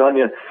more. And I'm telling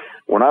you,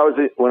 when I was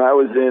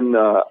in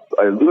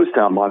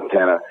Lewistown,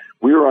 Montana,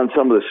 we were on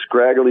some of the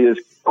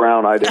scraggliest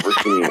ground I'd ever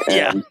seen.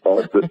 And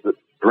the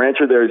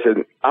rancher there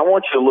said, I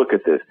want you to look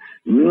at this.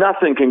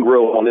 Nothing can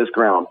grow on this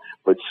ground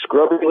but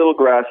scrubby little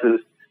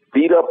grasses,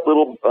 beat up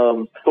little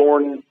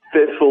thorn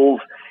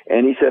thistles.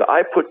 And he said,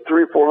 I put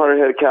 300 or 400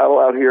 head of cattle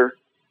out here.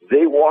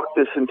 They walked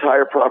this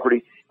entire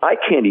property. I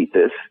can't eat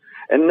this.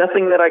 And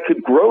nothing that I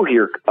could grow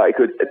here,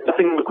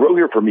 nothing would grow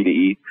here for me to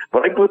eat.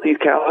 But I put these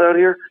cows out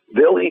here,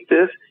 they'll eat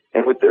this.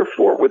 And with their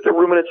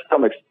ruminant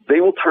stomachs,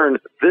 they will turn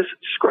this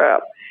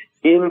scrap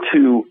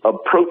into a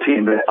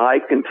protein that I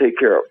can take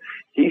care of.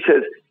 He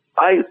says,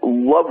 I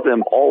love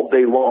them all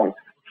day long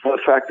for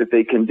the fact that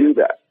they can do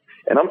that.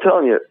 And I'm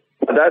telling you,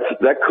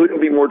 that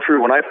couldn't be more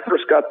true. When I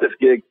first got this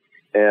gig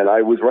and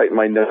I was writing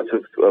my notes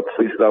of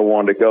places I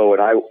wanted to go,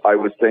 and I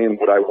was saying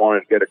what I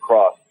wanted to get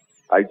across,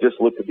 I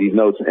just looked at these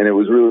notes, and it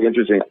was really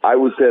interesting. I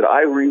said,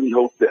 I really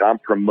hope that I'm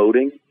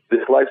promoting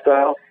this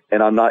lifestyle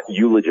and I'm not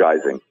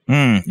eulogizing.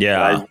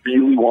 Yeah. I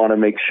really want to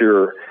make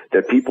sure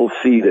that people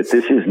see that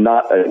this is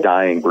not a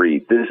dying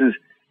breed. This is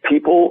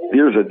people.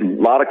 There's a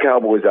lot of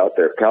cowboys out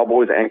there.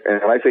 Cowboys, and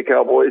when I say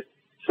cowboys,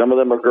 some of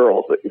them are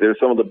girls. There's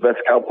some of the best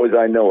cowboys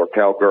I know are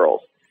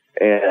cowgirls.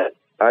 And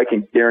I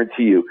can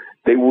guarantee you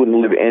they wouldn't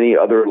live any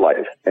other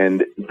life.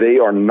 And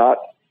they're not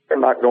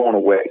going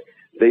away.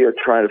 They are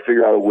trying to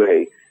figure out a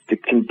way to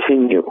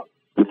continue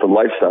with the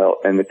lifestyle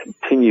and to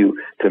continue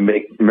to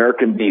make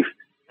American beef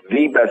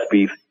the best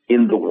beef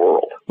in the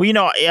world. Well,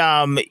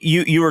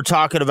 you were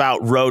talking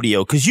about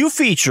rodeo because you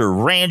feature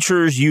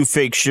ranchers, you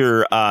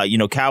feature,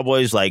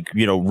 cowboys like,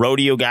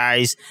 rodeo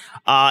guys.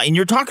 And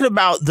you're talking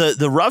about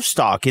the rough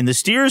stock and the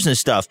steers and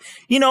stuff,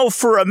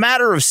 for a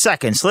matter of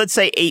seconds, let's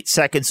say 8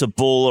 seconds, a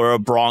bull or a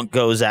bronc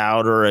goes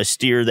out or a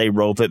steer, they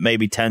rope it,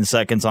 maybe 10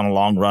 seconds on a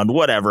long run,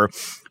 whatever.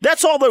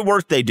 That's all the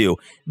work they do.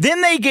 Then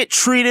they get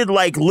treated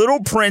like little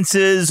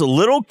princes,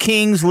 little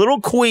kings,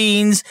 little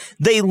queens.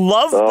 They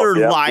love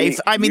their life.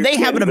 They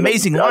have an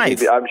amazing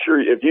life. I'm sure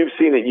if you've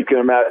seen it, you can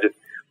imagine.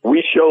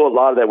 We show a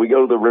lot of that. We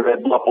go to the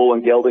Red Bull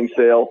and gelding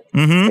sale,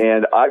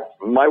 and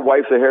my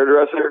wife's a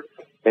hairdresser,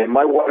 and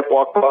my wife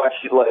walked by.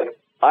 She's like,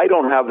 I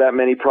don't have that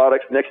many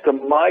products next to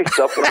my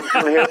stuff when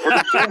I'm doing hair for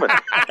the human.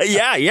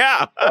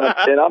 Yeah.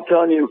 And I'm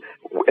telling you,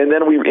 and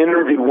then we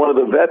interviewed one of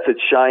the vets at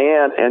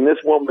Cheyenne, and this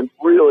woman,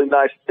 really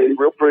nice lady,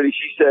 real pretty,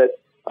 she said,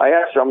 I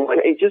asked her, I'm like,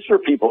 hey, just for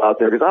people out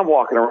there, because I'm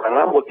walking around and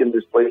I'm looking at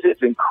this place.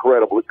 It's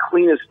incredible. The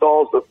cleanest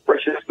stalls, the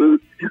freshest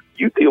food.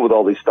 You deal with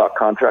all these stock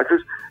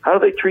contractors. How do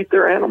they treat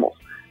their animals?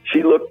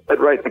 She looked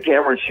right at the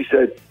camera and she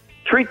said,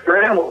 treat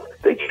their animals.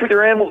 They treat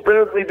their animals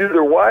better than they do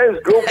their wives,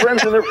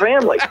 girlfriends, and their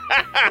family.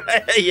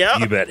 Yeah.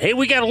 You bet. Hey,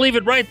 we got to leave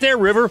it right there,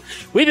 River.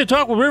 We had to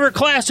talk with River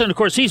Klassen. Of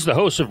course, he's the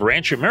host of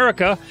Ranch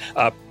America.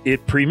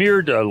 It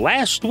premiered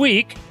last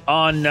week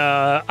on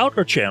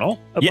Outdoor Channel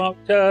about,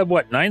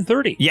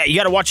 9:30? Yeah, you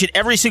got to watch it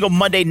every single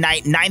Monday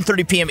night,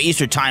 9:30 p.m.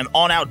 Eastern Time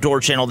on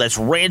Outdoor Channel. That's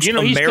Ranch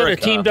America. He's kind of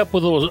teamed up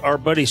with our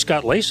buddy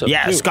Scott Lasath.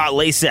 Yeah, too. Scott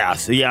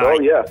Lasath. Yeah. Oh,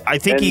 yeah. I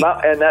think you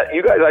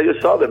guys, I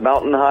just saw that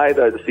Mountain High,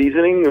 the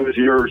seasoning, was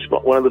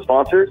one of the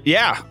sponsors.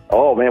 Yeah.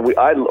 Oh, man,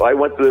 I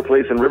went to their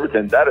place in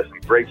Riverton. That is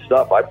some great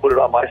stuff. I put it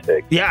on my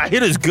steak. Yeah,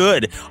 it is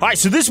good. All right,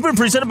 so this has been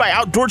presented by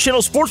Outdoor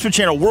Channel, Sportsman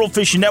Channel, World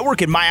Fishing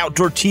Network, and My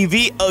Outdoor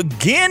TV.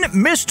 Again,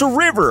 Mr.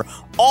 River,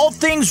 all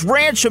things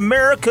Ranch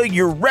America,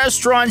 your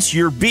restaurants,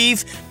 your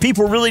beef.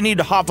 People really need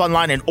to hop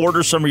online and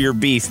order some of your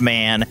beef,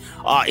 man,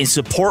 and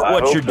support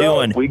what you're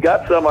doing. We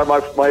got some.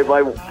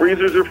 My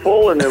freezers are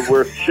full, and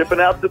we're shipping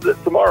out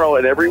tomorrow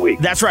and every week.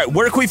 That's right.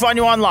 Where can we find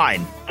you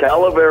online?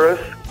 Calaveras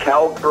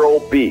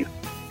Cowgirl Beef.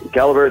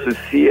 Calaveras is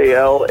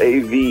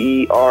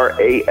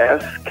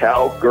Calaveras,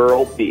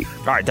 Cowgirl Beef.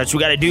 All right, that's what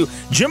we got to do.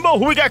 Jimbo,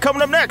 who we got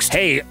coming up next?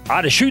 Hey,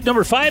 out of chute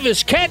number 5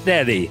 is Cat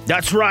Daddy.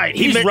 That's right.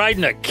 He's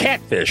riding a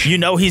catfish. You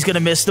know he's going to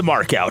miss the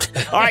mark out.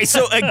 All right,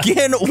 so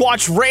again,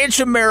 watch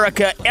Ranch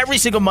America every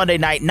single Monday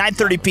night,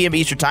 9:30 p.m.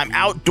 Eastern Time,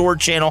 Outdoor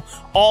Channel,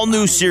 all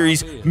new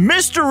series.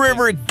 Mr.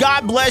 River,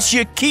 God bless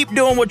you. Keep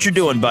doing what you're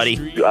doing,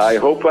 buddy. I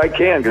hope I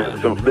can,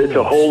 because it's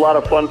a whole lot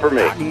of fun for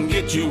me. I can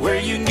get you where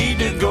you need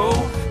to go,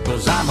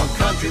 'cause I'm a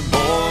country boy.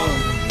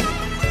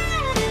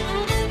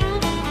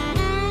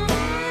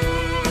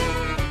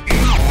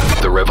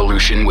 The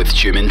Revolution with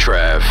Jim and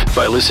Trav.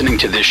 By listening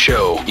to this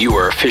show, you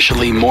are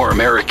officially more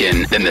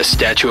American than the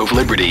Statue of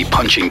Liberty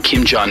punching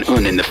Kim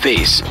Jong-un in the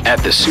face at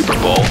the Super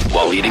Bowl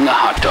while eating a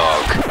hot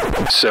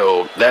dog.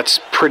 So that's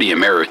pretty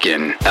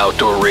American.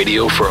 Outdoor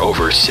radio for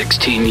over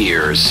 16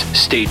 years.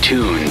 Stay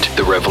tuned.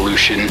 The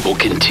Revolution will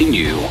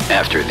continue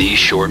after these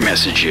short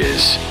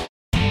messages.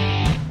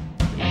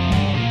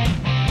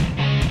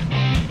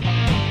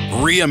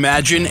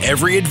 Reimagine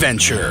every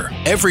adventure,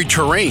 every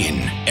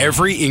terrain,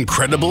 every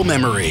incredible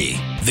memory.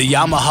 The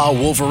Yamaha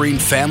Wolverine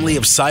family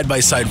of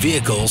side-by-side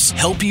vehicles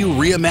help you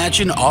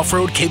reimagine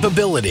off-road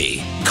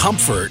capability,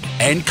 comfort,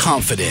 and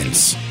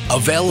confidence.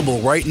 Available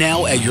right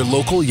now at your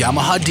local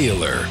Yamaha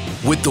dealer.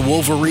 With the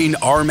Wolverine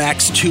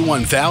R-Max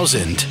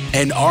 21000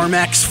 and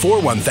R-Max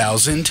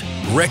 41000,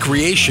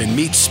 recreation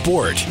meets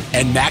sport,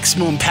 and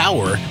maximum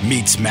power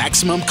meets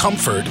maximum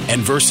comfort and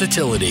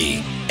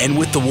versatility. And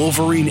with the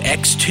Wolverine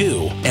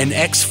X2 and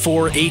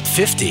X4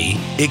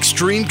 850,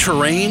 extreme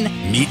terrain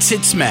meets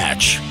its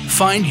match.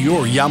 Find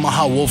your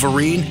Yamaha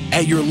Wolverine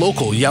at your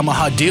local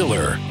Yamaha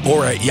dealer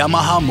or at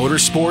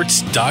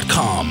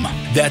YamahaMotorsports.com.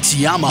 That's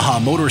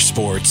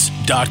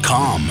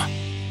YamahaMotorsports.com.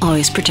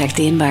 Always protect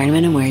the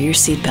environment and wear your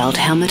seatbelt,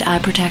 helmet, eye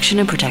protection,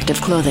 and protective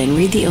clothing.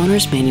 Read the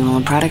owner's manual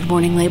and product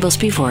warning labels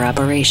before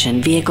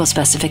operation. Vehicle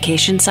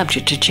specifications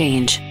subject to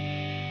change.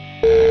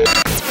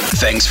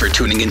 Thanks for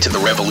tuning into The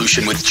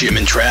Revolution with Jim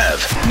and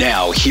Trav.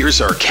 Now,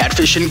 here's our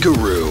catfishing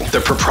guru,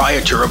 the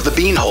proprietor of the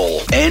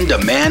Beanhole, and a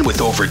man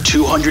with over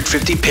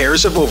 250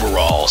 pairs of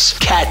overalls,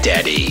 Cat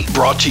Daddy.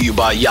 Brought to you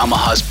by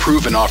Yamaha's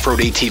proven off-road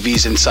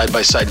ATVs and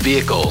side-by-side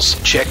vehicles.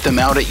 Check them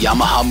out at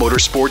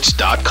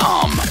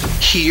YamahaMotorsports.com.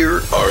 Here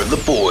are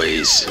the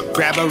boys.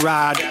 Grab a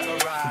rod,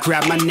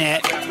 grab my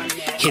net,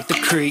 hit the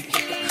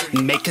creek.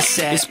 Make a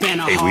set.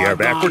 Hey, we are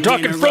back. We're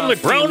talking from the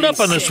ground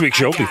up on this week's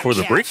show. Before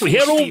the break, we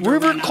had old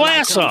River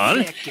Class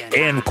on.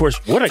 And, of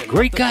course, what a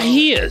great guy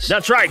he is.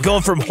 That's right.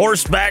 Going from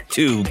horseback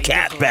to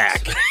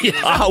catback.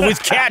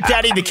 With Cat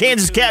Daddy, the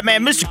Kansas Cat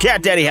Man. Mr.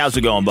 Cat Daddy, how's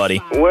it going,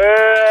 buddy?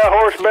 Well,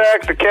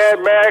 horseback to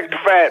catback to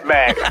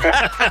fatback.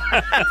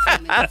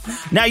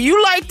 Now,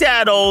 you like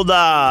that old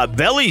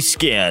belly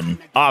skin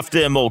off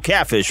them old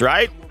catfish,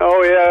 right?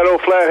 Oh, yeah, that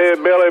old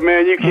flathead belly,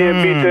 man. You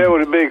can't beat that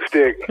with a big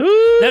stick.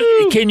 Now,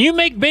 can you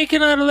make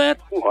bacon out of that?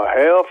 Well,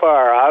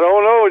 hellfire. I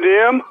don't know,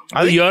 Jim.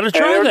 You ought to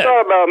try I that. never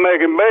thought about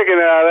making bacon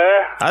out of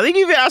that. I think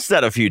you've asked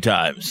that a few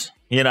times.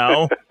 You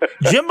know,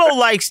 Jimbo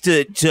likes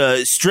to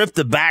strip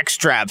the back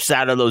straps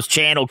out of those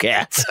channel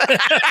cats. Well,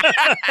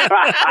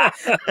 I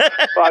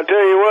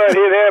tell you what,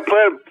 he'd have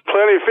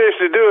plenty of fish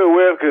to do it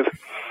with because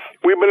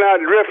we've been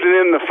out drifting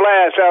in the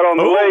flats out on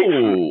the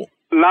lakes.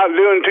 Not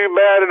doing too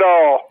bad at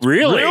all.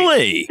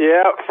 Really?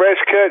 Yeah, fresh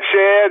cut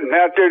shad,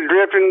 out there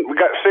drifting. We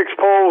got 6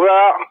 poles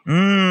out.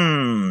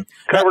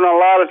 Covering a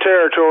lot of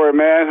territory,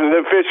 man. And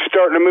the fish are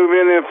starting to move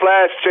in them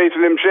flats,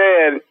 chasing them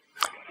shad.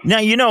 Now,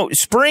 you know,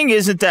 spring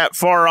isn't that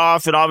far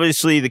off, and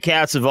obviously the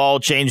cats have all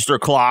changed their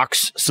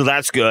clocks, so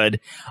that's good.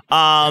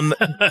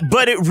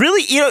 But it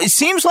really, you know, it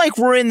seems like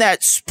we're in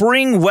that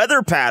spring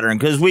weather pattern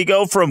because we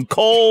go from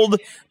cold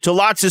to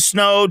lots of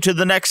snow to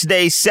the next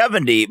day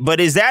 70. But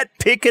is that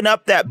picking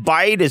up that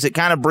bite? Is it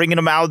kind of bringing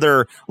them out of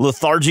their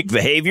lethargic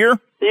behavior?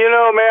 You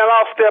know, man,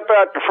 I'll step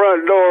out the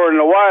front door, and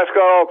the wife's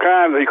got all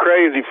kinds of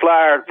crazy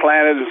flowers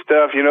planted and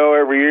stuff, you know,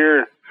 every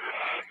year.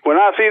 When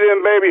I see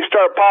them babies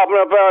start popping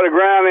up out of the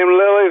ground, them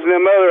lilies and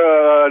them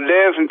other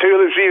dancing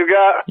tulips she's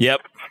got,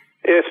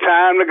 it's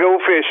time to go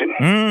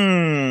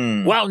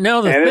fishing. Wow,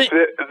 now they've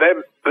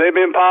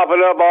been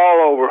popping up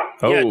all over.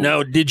 Yeah,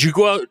 now, did you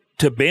go out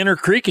to Banner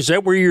Creek? Is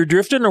that where you're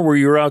drifting, or were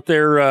you out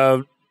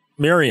there,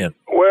 Marion?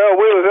 Well,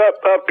 we was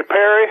up to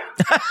Perry.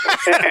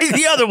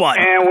 The other one.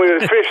 And we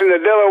was fishing the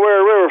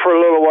Delaware River for a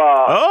little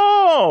while.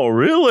 Oh,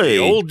 really?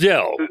 The old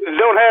Del.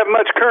 Don't have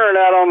much current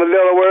out on the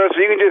Delaware,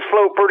 so you can just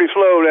float pretty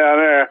slow down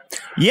there.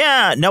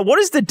 Yeah. Now, what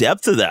is the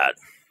depth of that?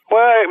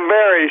 Well, it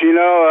varies, you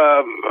know.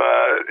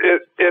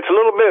 It's a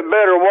little bit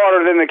better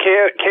water than the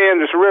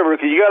Kansas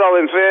River. You got all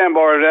them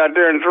sandbars out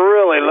there, and it's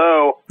really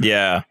low.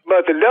 Yeah.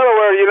 But the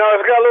Delaware, you know,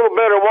 it's got a little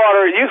better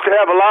water. It used to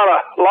have a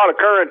lot of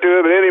current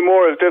to it, but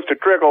anymore it's just a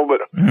trickle.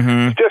 But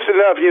it's just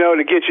enough, you know,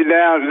 to get you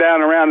down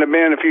around the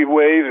bend a few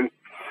ways. And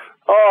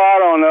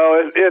I don't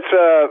know. It's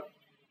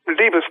the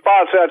deepest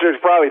spots out there is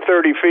probably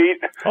 30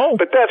 feet. Oh.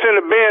 But that's in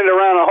a bend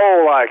around a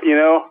hole, like, you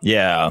know.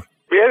 Yeah.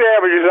 It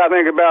averages, I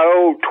think,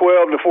 about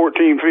 12 to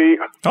 14 feet.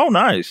 Oh,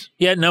 nice.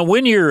 Yeah. Now,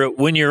 when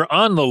you're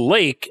on the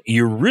lake,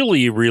 you're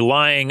really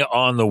relying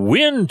on the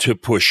wind to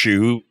push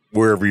you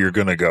wherever you're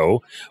going to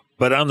go.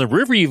 But on the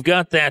river, you've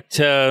got that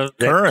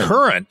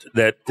current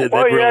that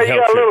really you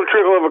helps got a little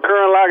trickle of a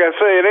current. Like I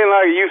say, it ain't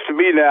like it used to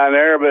be down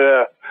there,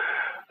 but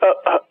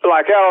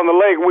like out on the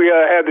lake, we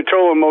had the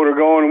trolling motor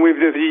going, and we've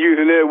just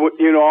using it,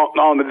 you know,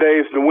 on the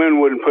days the wind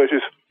wouldn't push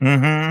us.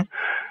 Mm-hmm.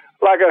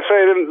 Like I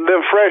say,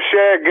 them fresh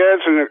shad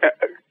guts and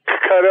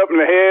cut up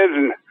in the heads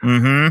and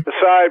the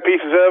side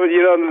pieces of it,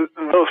 you know,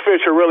 those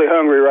fish are really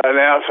hungry right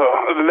now, so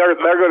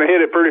they're going to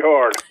hit it pretty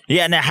hard.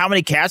 Yeah. Now, how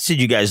many cats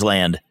did you guys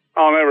land?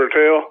 I'll never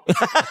tell.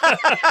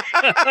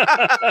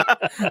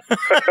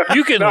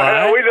 You can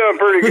lie. We done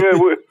pretty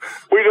good.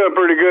 We done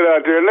pretty good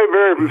out there, and they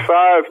vary from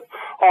size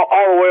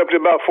all the way up to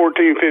about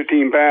 14,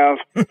 15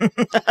 pounds.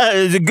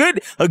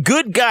 A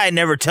good guy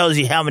never tells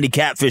you how many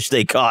catfish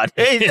they caught.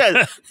 He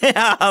says,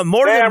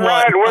 more Damn than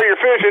right, one. where you're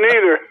fishing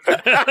either.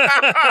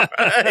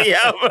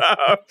 Yeah.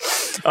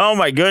 Oh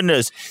my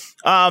goodness.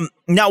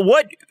 Now,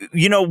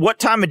 what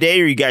time of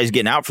day are you guys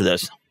getting out for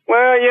this?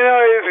 Well, you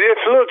know,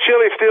 it's a little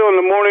chilly still in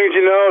the mornings,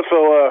 you know,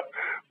 so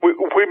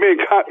we've been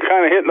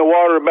kind of hitting the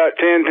water about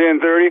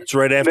 10:30. It's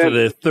right after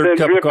the third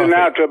cup of coffee. Then drifting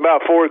out to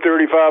about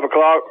 4:30, 5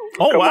 o'clock.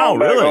 Oh, wow,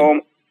 really?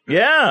 Home.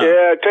 Yeah.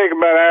 Yeah, it'd take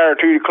about an hour or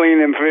two to clean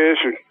them fish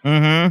and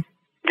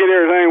get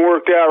everything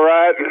worked out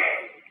right.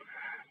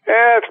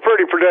 Yeah, it's a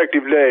pretty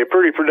productive day.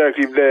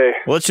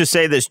 Well, let's just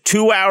say there's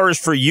 2 hours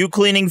for you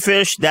cleaning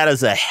fish. That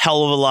is a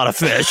hell of a lot of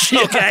fish.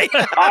 Okay.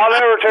 I'll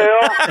never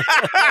tell.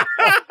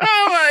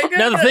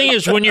 Now, the thing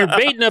is, when you're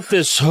baiting up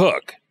this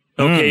hook,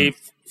 okay,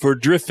 for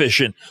drift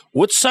fishing,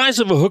 what size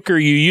of a hook are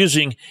you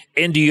using?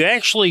 And do you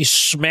actually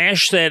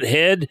smash that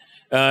head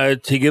to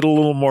get a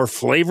little more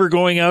flavor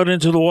going out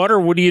into the water?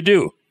 What do you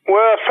do?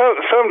 Well,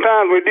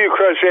 sometimes we do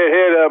crush that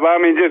head up. I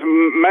mean, just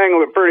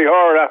mangle it pretty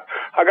hard.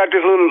 I got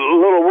this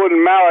little wooden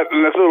mallet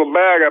in this little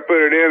bag. I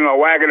put it in and I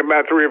whack it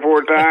about 3 or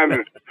 4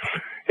 times. And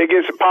it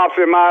pops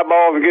in my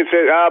eyeballs and gets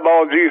that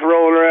eyeball juice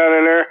rolling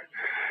around in there.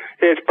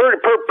 It's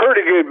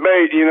pretty good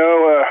bait, you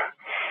know.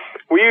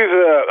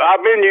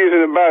 I've been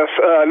using about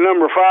a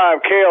number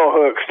 5 Kale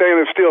hook,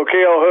 stainless steel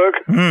Kale hook.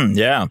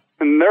 Yeah.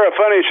 And they're a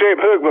funny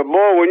shaped hook, but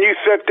boy, when you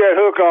set that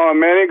hook on,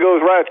 man, it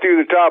goes right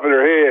through the top of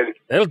their head.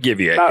 That'll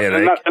give you a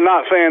headache.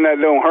 Not saying that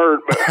don't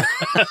hurt,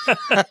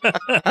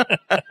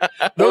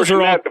 but those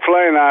are all the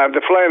flay knife.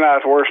 The flay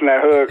knife's worse than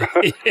that hook.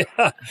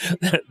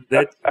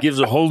 That gives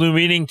a whole new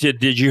meaning to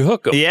did you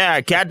hook them? Yeah,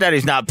 Cat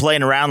Daddy's not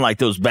playing around like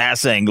those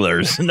bass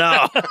anglers.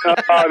 No. No.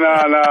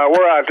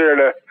 We're out there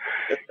to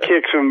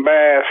kick some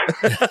bass.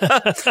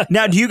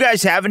 Now, do you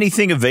guys have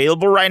anything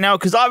available right now?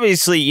 Because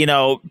obviously, you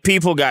know,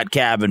 people got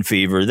cabin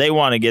fever. They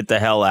want to get the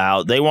hell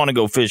out. They want to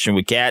go fishing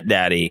with Cat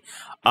Daddy.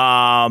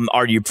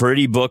 Are you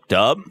pretty booked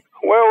up?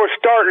 Well, we're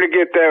starting to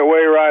get that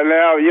way right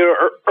now. You know,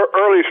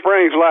 early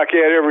spring's like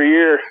that every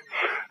year.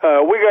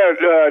 We got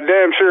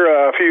damn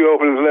sure a few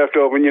openings left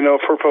open, you know,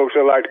 for folks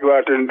that like to go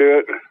out there and do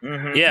it.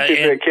 Yeah,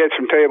 and catch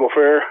some table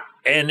fare.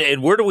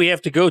 And where do we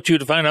have to go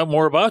to find out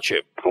more about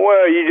you?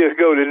 Well, you just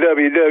go to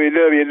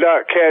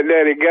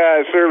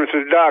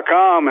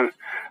www.catdaddyguideservices.com, and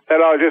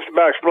that'll just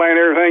about explain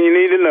everything you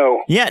need to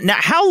know. Yeah. Now,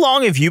 how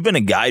long have you been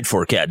a guide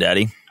for, Cat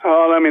Daddy?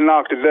 Oh, let me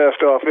knock the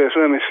dust off this.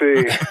 Let me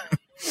see.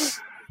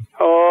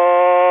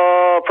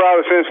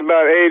 Probably since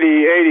about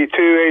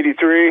 82,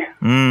 83.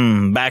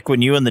 Back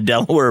when you and the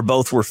Delaware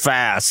both were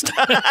fast.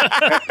 You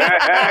got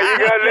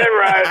that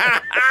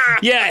right.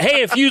 Yeah,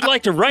 hey, if you'd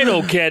like to write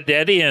old Cat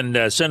Daddy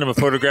and send him a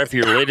photograph of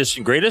your latest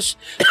and greatest,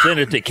 send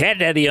it to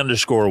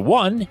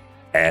catdaddy_1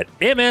 at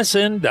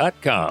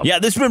msn.com. Yeah,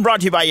 this has been brought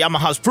to you by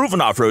Yamaha's proven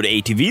off-road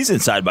ATVs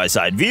and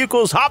side-by-side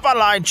vehicles. Hop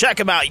online, check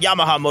them out,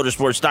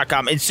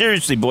 YamahaMotorsports.com. And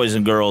seriously, boys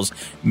and girls,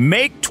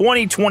 make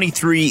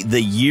 2023 the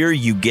year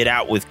you get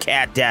out with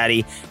Cat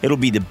Daddy. It'll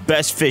be the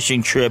best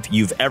fishing trip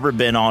you've ever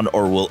been on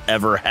or will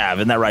ever have.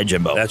 Isn't that right,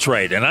 Jimbo? That's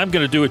right, and I'm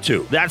going to do it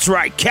too. That's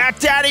right. Cat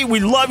Daddy, we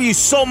love you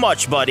so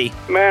much, buddy.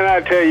 Man, I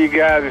tell you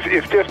guys,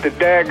 it's just a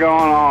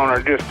daggone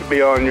honor just to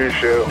be on your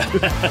show.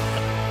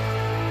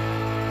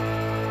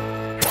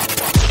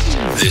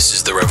 This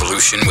is The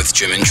Revolution with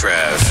Jim and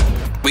Trav.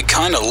 We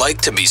kind of like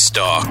to be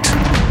stalked,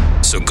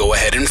 so go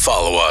ahead and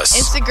follow us.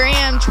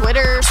 Instagram,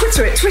 Twitter,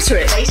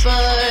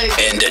 Facebook,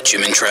 and at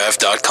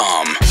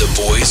jimandtrav.com. The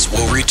boys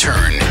will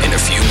return in a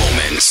few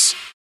moments.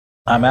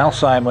 I'm Al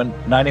Simon,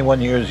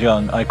 91 years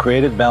young. I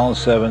created Balance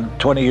 7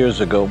 20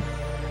 years ago.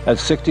 At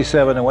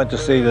 67, I went to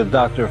see the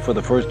doctor for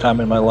the first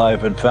time in my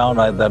life and found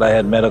that I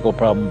had medical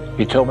problems.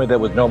 He told me that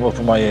was normal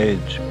for my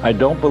age. I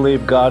don't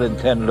believe God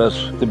intended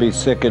us to be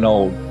sick and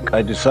old.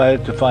 I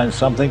decided to find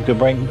something to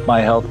bring my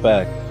health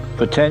back.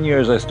 For 10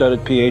 years, I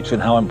studied pH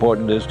and how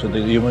important it is to the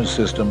human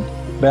system.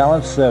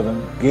 Balance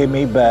 7 gave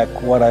me back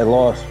what I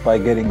lost by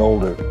getting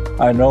older.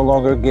 I no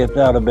longer get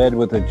out of bed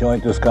with a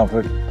joint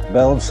discomfort.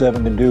 Balance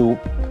 7 can do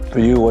for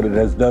you what it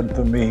has done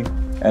for me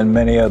and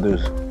many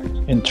others.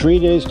 In 3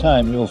 days'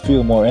 time, you'll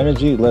feel more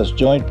energy, less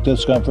joint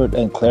discomfort,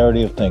 and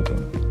clarity of thinking.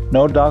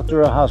 No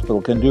doctor or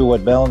hospital can do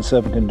what Balance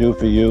 7 can do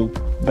for you.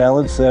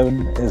 Balance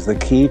 7 is the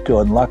key to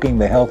unlocking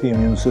the healthy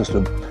immune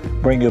system.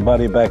 Bring your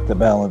body back to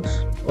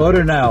balance.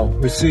 Order now.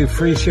 Receive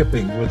free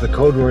shipping with the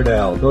code word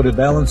AL. Go to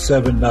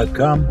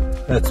balance7.com.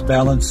 That's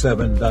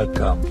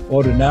balance7.com.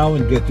 Order now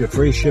and get your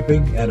free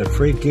shipping and a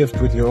free gift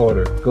with your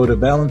order. Go to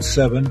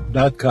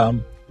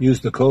balance7.com.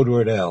 Use the code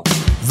word AL.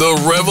 The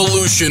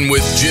Revolution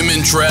with Jim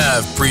and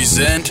Trav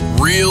present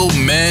Real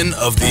Men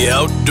of the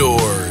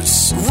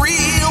Outdoors.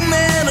 Real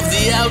Men of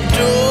the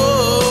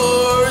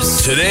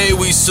Outdoors. Today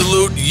we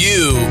salute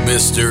you,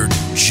 Mr.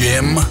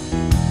 Jim.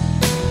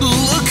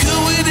 Look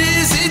who it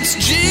is, it's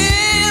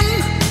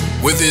Jim!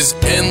 With his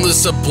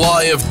endless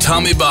supply of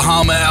Tommy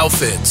Bahama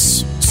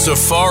outfits,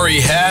 safari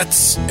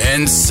hats,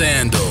 and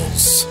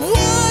sandals.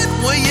 What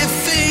were you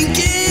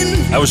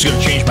thinking? I was going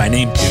to change my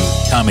name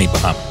to Tommy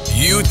Bahama.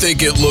 You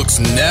think it looks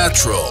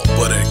natural,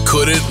 but it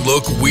couldn't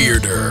look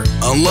weirder.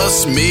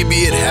 Unless maybe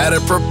it had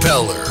a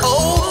propeller.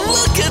 Oh,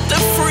 look at the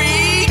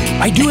freak!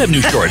 I do have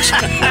new shorts.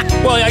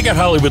 Well, I got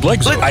Hollywood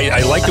legs.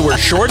 I like to wear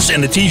shorts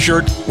and a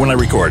t-shirt when I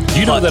record. Do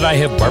you know that I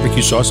have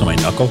barbecue sauce on my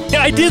knuckle?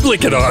 Yeah, I did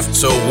lick it off.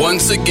 So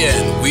once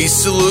again, we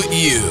salute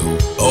you,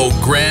 oh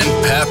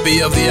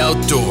grandpappy of the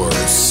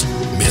outdoors,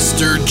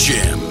 Mr.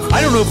 Jim.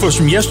 I don't know if it was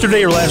from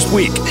yesterday or last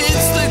week. It's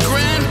the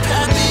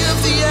grandpappy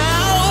of the outdoors.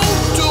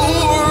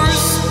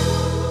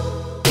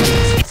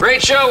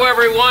 Great show,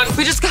 everyone.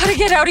 We just gotta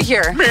get out of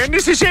here. Man,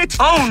 this is it.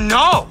 Oh,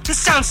 no. This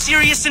sounds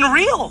serious and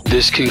real.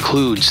 This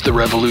concludes The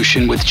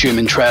Revolution with Jim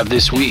and Trav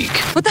this week.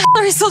 What the hell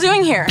are we still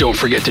doing here? Don't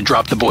forget to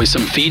drop the boys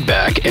some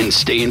feedback and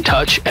stay in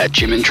touch at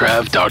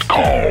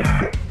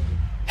jimandtrav.com.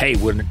 Hey,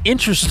 what an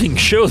interesting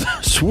show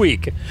this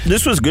week.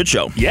 This was a good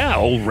show. Yeah,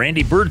 old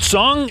Randy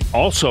Birdsong,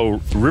 also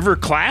River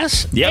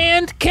Class,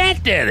 and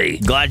Cat Daddy.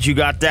 Glad you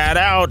got that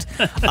out.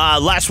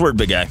 Last word,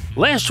 big guy.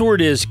 Last word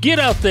is get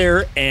out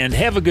there and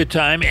have a good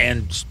time.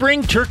 And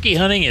spring turkey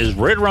hunting is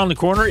right around the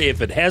corner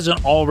if it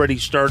hasn't already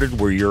started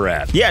where you're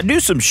at. Yeah, do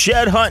some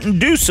shed hunting,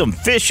 do some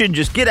fishing,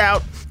 just get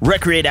out.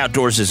 Recreate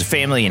outdoors as a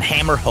family and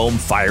hammer home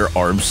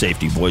firearm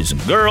safety, boys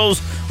and girls.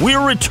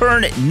 We'll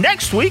return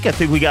next week. I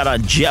think we got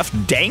on Jeff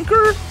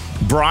Danker,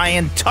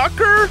 Brian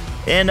Tucker,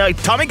 and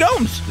Tommy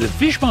Gomes. The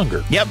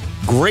fishmonger. Yep.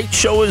 Great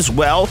show as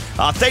well.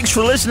 Thanks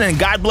for listening.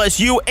 God bless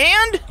you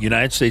and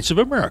United States of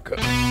America.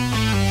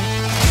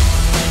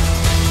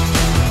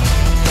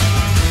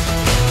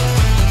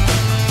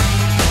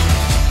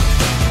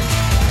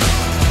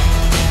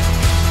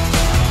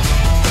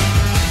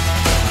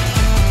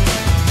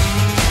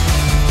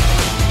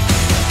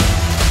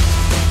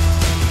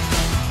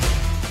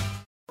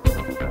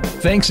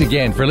 Thanks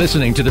again for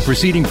listening to the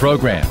preceding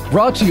program,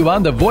 brought to you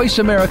on the Voice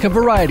America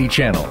Variety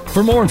Channel.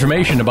 For more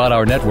information about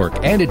our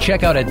network and to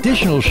check out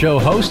additional show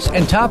hosts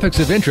and topics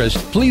of interest,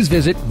 please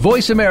visit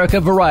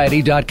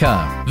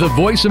voiceamericavariety.com. The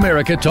Voice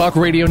America Talk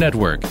Radio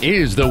Network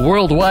is the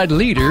worldwide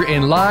leader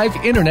in live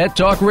Internet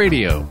talk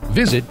radio.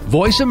 Visit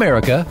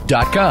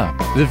voiceamerica.com.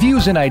 The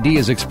views and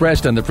ideas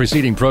expressed on the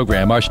preceding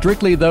program are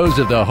strictly those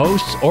of the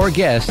hosts or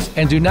guests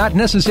and do not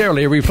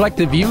necessarily reflect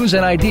the views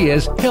and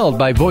ideas held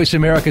by Voice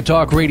America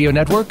Talk Radio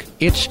Network,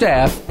 its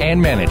staff,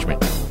 and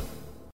management.